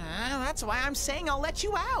 That's why I'm saying I'll let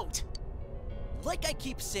you out. Like I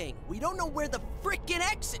keep saying, we don't know where the frickin'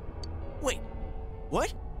 exit... Wait,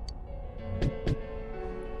 what?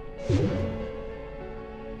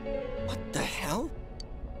 What the hell?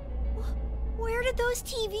 Where did those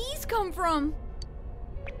TVs come from?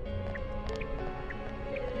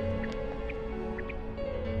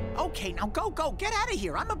 Okay, now go, get out of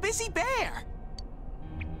here. I'm a busy bear.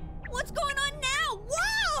 What's going on now?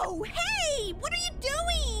 Whoa! Hey! What are you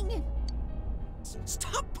doing?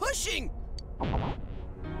 Stop pushing!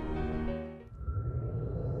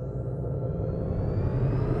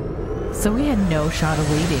 So we had no shot of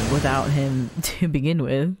leaving without him to begin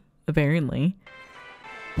with, apparently.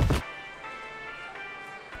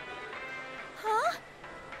 Huh?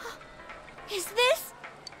 Is this?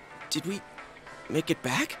 Did we make it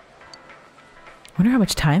back? Wonder how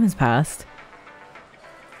much time has passed.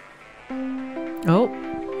 Oh.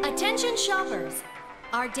 Attention shoppers!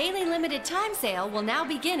 Our daily limited time sale will now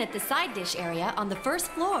begin at the side dish area on the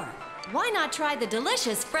first floor. Why not try the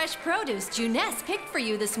delicious fresh produce Juness picked for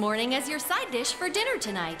you this morning as your side dish for dinner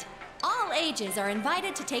tonight? All ages are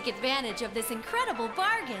invited to take advantage of this incredible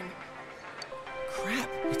bargain. Crap,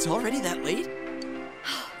 it's already that late?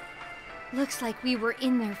 Looks like we were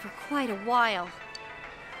in there for quite a while.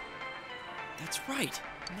 That's right.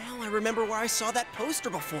 Now I remember where I saw that poster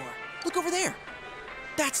before. Look over there.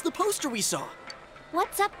 That's the poster we saw.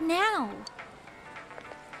 What's up now?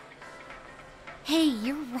 Hey,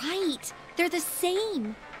 you're right. They're the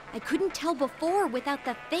same. I couldn't tell before without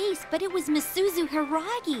the face, but it was Misuzu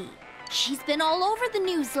Hiragi. She's been all over the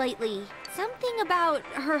news lately. Something about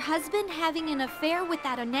her husband having an affair with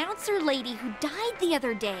that announcer lady who died the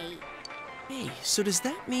other day. Hey, so does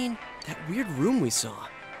that mean that weird room we saw?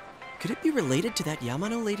 Could it be related to that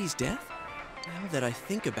Yamano lady's death? Now that I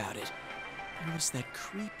think about it, there was that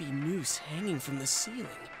creepy noose hanging from the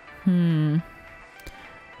ceiling.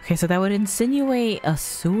 Okay, so that would insinuate a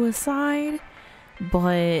suicide,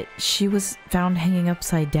 but she was found hanging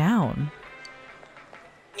upside down.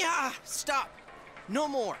 Yeah, stop! No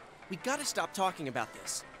more! We gotta stop talking about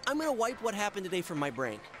this. I'm gonna wipe what happened today from my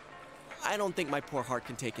brain. I don't think my poor heart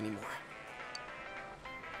can take anymore.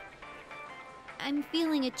 I'm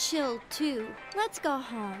feeling a chill, too. Let's go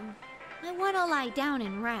home. I want to lie down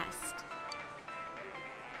and rest.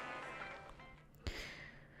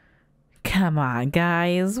 Come on,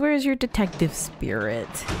 guys. Where's your detective spirit?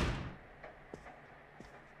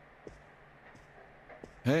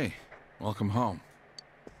 Hey, welcome home.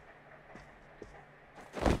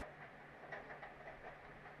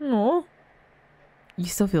 Oh, you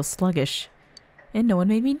still feel sluggish. And no one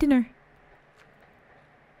made me dinner.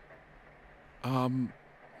 I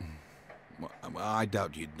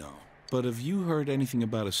doubt you'd know. But have you heard anything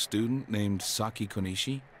about a student named Saki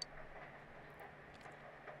Konishi?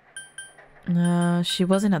 She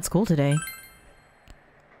wasn't at school today.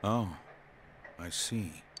 Oh, I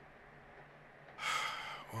see.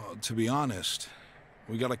 Well, to be honest,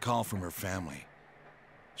 we got a call from her family.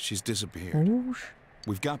 She's disappeared. Oh.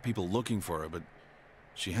 We've got people looking for her, but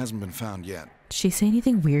she hasn't been found yet. Did she say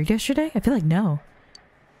anything weird yesterday? I feel like no.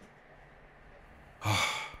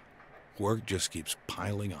 Work just keeps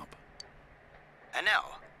piling up. And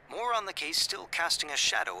now, more on the case still casting a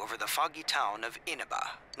shadow over the foggy town of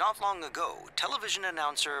Inaba. Not long ago, television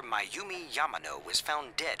announcer Mayumi Yamano was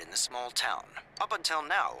found dead in the small town. Up until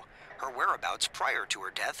now, her whereabouts prior to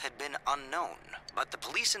her death had been unknown. But the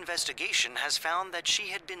police investigation has found that she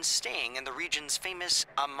had been staying in the region's famous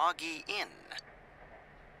Amagi Inn.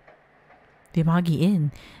 The Amagi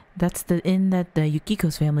Inn. That's the inn that the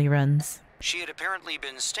Yukiko's family runs. She had apparently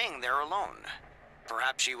been staying there alone.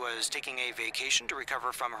 Perhaps she was taking a vacation to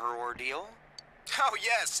recover from her ordeal? Oh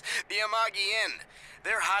yes, the Amagi Inn.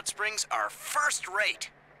 Their hot springs are first rate.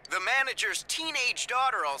 The manager's teenage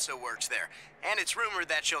daughter also works there, and it's rumored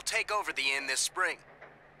that she'll take over the inn this spring.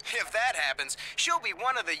 If that happens, she'll be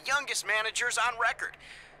one of the youngest managers on record.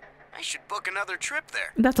 I should book another trip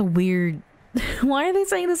there. That's a weird... Why are they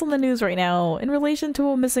saying this on the news right now in relation to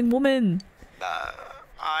a missing woman?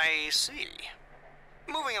 I see.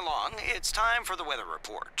 Moving along, it's time for the weather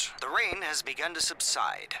report. The rain has begun to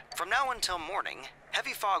subside. From now until morning,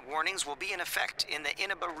 heavy fog warnings will be in effect in the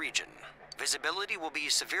Inaba region. Visibility will be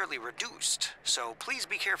severely reduced, so please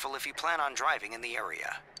be careful if you plan on driving in the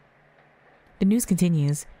area. The news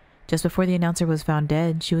continues. Just before the announcer was found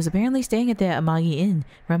dead, she was apparently staying at the Amagi Inn,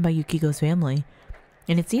 run by Yukiko's family.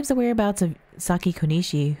 And it seems the whereabouts of Saki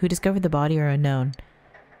Konishi, who discovered the body, are unknown.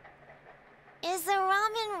 Is the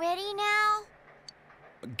ramen ready now?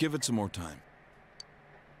 Give it some more time.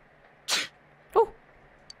 Oh!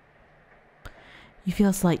 You feel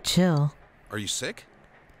a slight chill. Are you sick?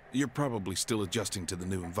 You're probably still adjusting to the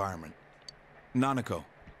new environment. Nanako,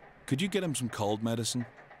 could you get him some cold medicine?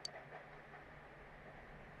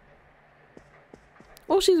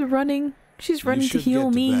 Oh, she's running. She's running to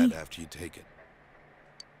heal me. You should get to bed after you take it.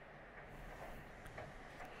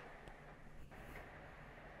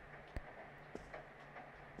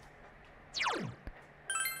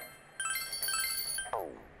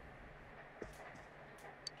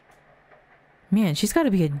 Man, she's got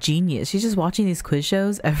to be a genius. She's just watching these quiz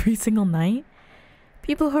shows every single night.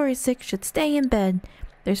 People who are sick should stay in bed.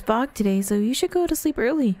 There's fog today, so you should go to sleep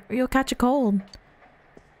early, or you'll catch a cold.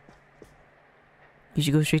 You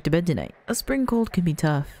should go straight to bed tonight. A spring cold can be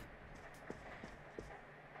tough.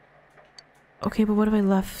 Okay, but what if I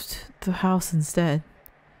left the house instead?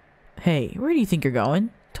 Hey, where do you think you're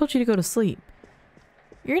going? Told you to go to sleep.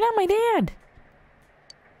 You're not my dad.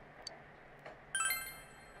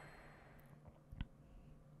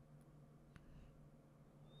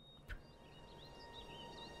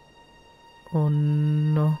 Oh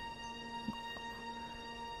no.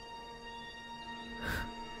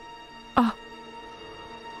 Ah.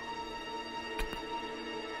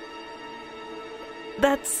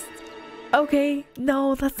 That's... Okay.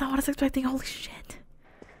 No, that's not what I was expecting. Holy shit.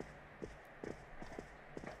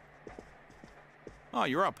 Oh,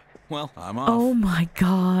 you're up. Well, I'm off. Oh my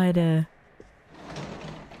god.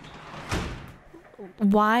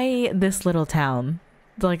 Why this little town?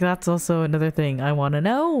 Like, that's also another thing I want to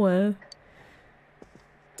know.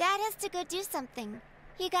 Dad has to go do something.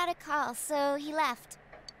 He got a call, so he left.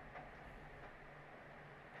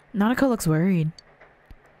 Nanako looks worried.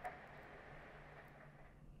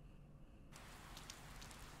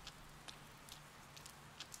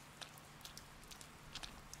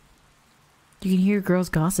 You can hear girls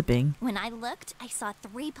gossiping. When I looked, I saw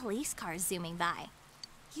 3 police cars zooming by.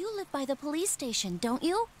 You live by the police station, don't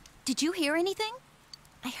you? Did you hear anything?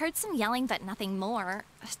 I heard some yelling, but nothing more.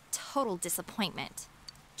 A total disappointment.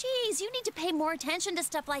 Geez, you need to pay more attention to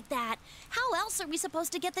stuff like that. How else are we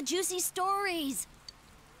supposed to get the juicy stories?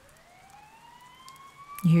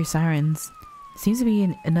 You hear sirens. Seems to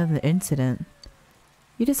be another incident.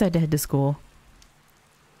 You decide to head to school.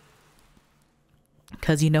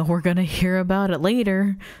 Because you know we're gonna hear about it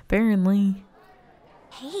later, apparently.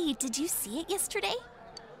 Hey, did you see it yesterday?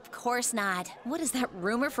 Of course not. What is that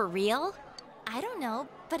rumor for real? I don't know,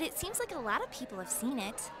 but it seems like a lot of people have seen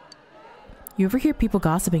it. You ever hear people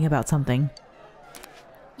gossiping about something?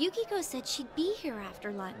 Yukiko said she'd be here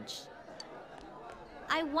after lunch.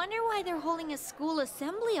 I wonder why they're holding a school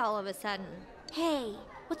assembly all of a sudden. Hey,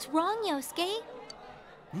 what's wrong, Yosuke?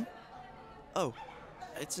 Oh,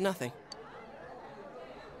 it's nothing.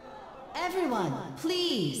 Everyone,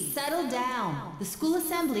 please settle down. The school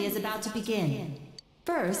assembly is about to begin.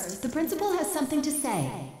 First, the principal has something to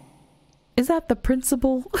say. Is that the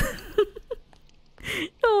principal?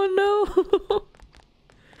 Oh no.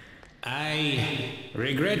 I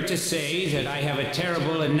regret to say that I have a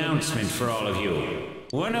terrible announcement for all of you.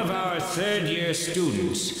 One of our third-year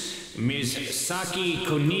students, Ms. Saki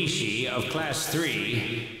Konishi of Class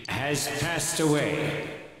 3, has passed away.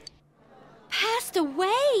 Passed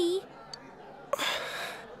away?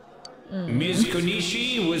 Ms.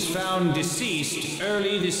 Konishi was found deceased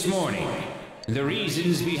early this morning. The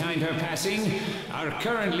reasons behind her passing are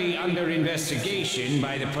currently under investigation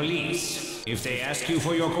by the police. If they ask you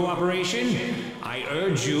for your cooperation, I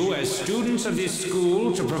urge you as students of this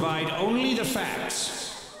school to provide only the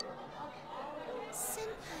facts.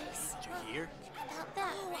 Senpais. Did you hear about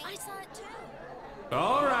that? Oh, I saw it too.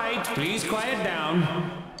 All right, please quiet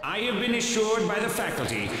down. I have been assured by the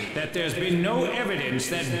faculty that there's been no evidence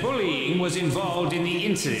that bullying was involved in the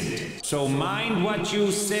incident. So mind what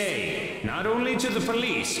you say, not only to the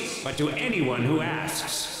police, but to anyone who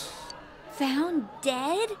asks. Found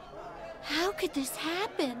dead? How could this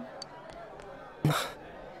happen?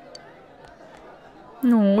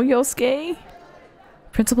 No, Yosuke.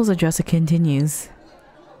 Principal's address continues.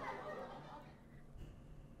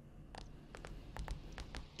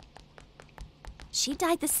 She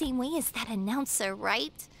died the same way as that announcer,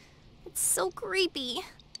 right? It's so creepy.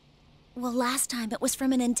 Well, last time it was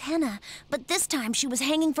from an antenna, but this time she was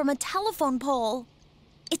hanging from a telephone pole.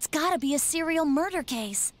 It's gotta be a serial murder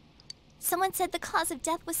case. Someone said the cause of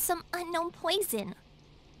death was some unknown poison.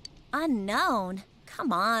 Unknown?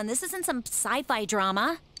 Come on, this isn't some sci-fi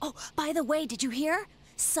drama. Oh, by the way, did you hear?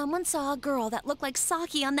 Someone saw a girl that looked like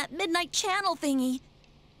Saki on that Midnight Channel thingy.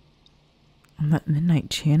 On that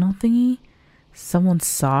Midnight Channel thingy? Someone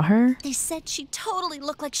saw her? They said she totally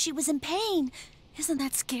looked like she was in pain. Isn't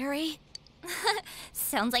that scary?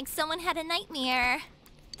 Sounds like someone had a nightmare.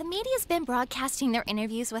 The media's been broadcasting their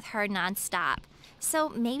interviews with her nonstop. So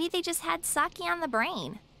maybe they just had Saki on the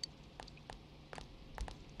brain.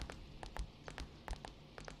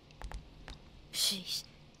 Sheesh.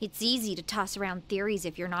 It's easy to toss around theories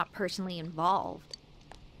if you're not personally involved.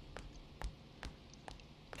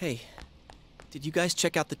 Hey, did you guys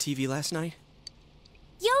check out the TV last night?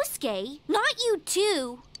 Yosuke, not you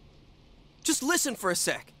too. Just listen for a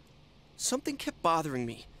sec. Something kept bothering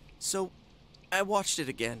me, so I watched it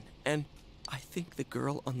again, and I think the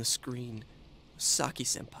girl on the screen was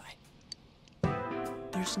Saki-senpai.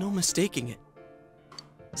 There's no mistaking it.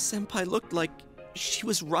 Senpai looked like she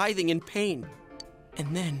was writhing in pain,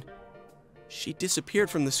 and then she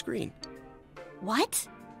disappeared from the screen. What?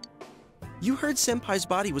 You heard Senpai's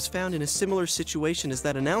body was found in a similar situation as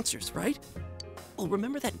that announcer's, right? Well,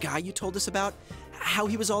 remember that guy you told us about? How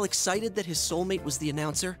he was all excited that his soulmate was the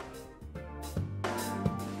announcer?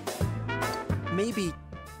 Maybe,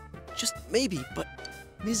 just maybe, but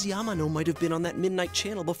Ms. Yamano might have been on that Midnight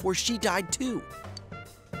Channel before she died too.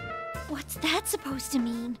 What's that supposed to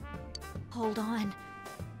mean? Hold on.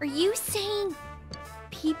 Are you saying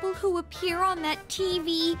people who appear on that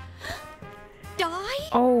TV die?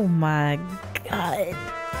 Oh my god.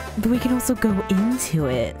 But we can also go into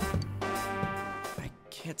it. I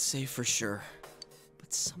can't say for sure,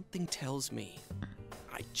 but something tells me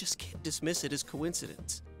I just can't dismiss it as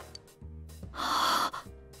coincidence.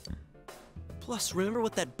 Plus, remember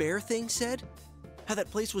what that bear thing said? How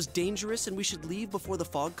that place was dangerous and we should leave before the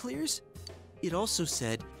fog clears? It also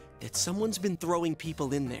said that someone's been throwing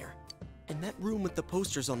people in there. And that room with the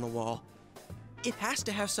posters on the wall, it has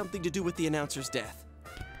to have something to do with the announcer's death.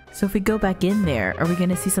 So if we go back in there, are we going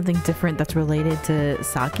to see something different that's related to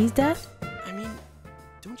Saki's death? I mean,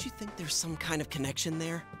 don't you think there's some kind of connection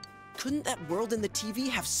there? Couldn't that world in the TV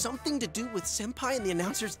have something to do with Senpai and the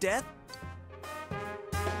announcer's death?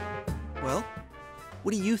 Well,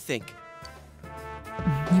 what do you think?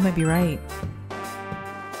 You might be right.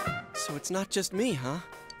 So it's not just me, huh?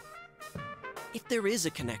 If there is a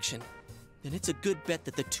connection, then it's a good bet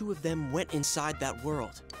that the two of them went inside that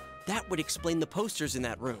world. That would explain the posters in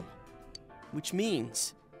that room. Which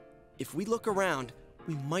means, if we look around,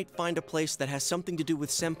 we might find a place that has something to do with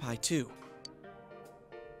Senpai too.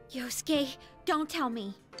 Yosuke, don't tell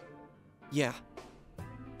me. Yeah,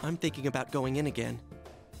 I'm thinking about going in again.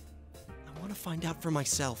 I want to find out for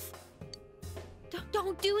myself.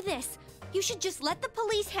 Don't do this. You should just let the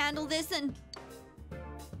police handle this and...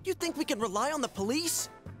 You think we can rely on the police?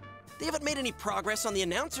 They haven't made any progress on the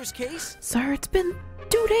announcer's case. Sir, it's been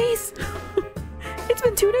 2 days. It's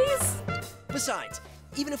been 2 days. Besides,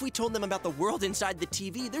 even if we told them about the world inside the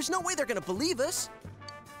TV, there's no way they're gonna believe us.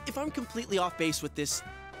 If I'm completely off base with this,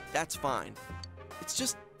 that's fine. It's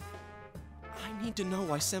just, I need to know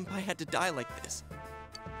why Senpai had to die like this.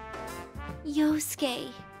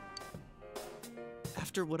 Yosuke.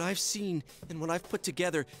 After what I've seen and what I've put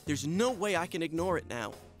together, there's no way I can ignore it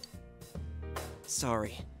now.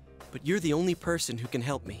 Sorry, but you're the only person who can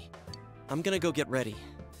help me. I'm gonna go get ready.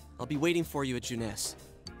 I'll be waiting for you at Junes.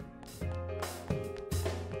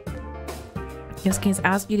 Yosuke has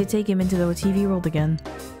asked you to take him into the TV world again.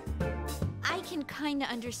 I can kinda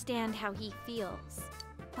understand how he feels,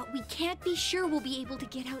 but we can't be sure we'll be able to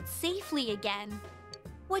get out safely again.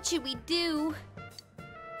 What should we do?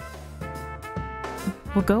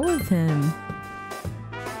 We'll go with him.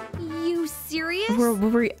 You serious?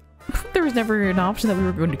 There was never an option that we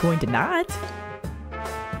were going to not.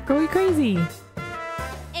 Go crazy.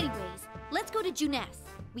 Anyways, let's go to Junes.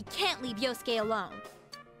 We can't leave Yosuke alone.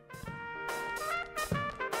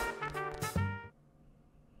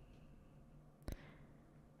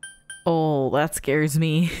 Oh, that scares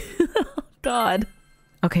me. God.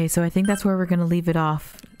 Okay, so I think that's where we're going to leave it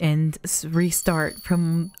off and restart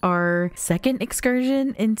from our second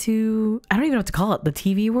excursion into, I don't even know what to call it, the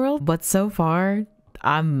TV world. But so far,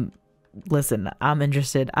 listen, I'm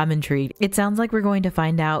interested. I'm intrigued. It sounds like we're going to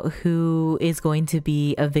find out who is going to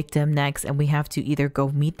be a victim next, and we have to either go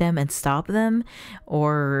meet them and stop them,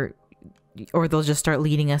 or they'll just start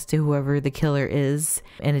leading us to whoever the killer is.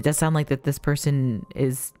 And it does sound like that this person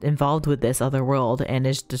is involved with this other world and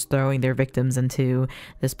is just throwing their victims into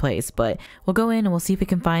this place. But we'll go in and we'll see if we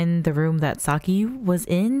can find the room that Saki was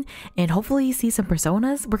in and hopefully see some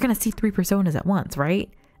personas. We're going to see 3 personas at once, right?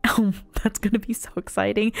 Oh, that's going to be so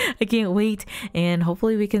exciting. I can't wait. And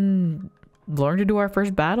hopefully we can learn to do our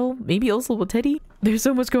first battle. Maybe also with Teddy. There's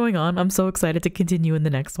so much going on. I'm so excited to continue in the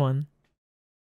next one.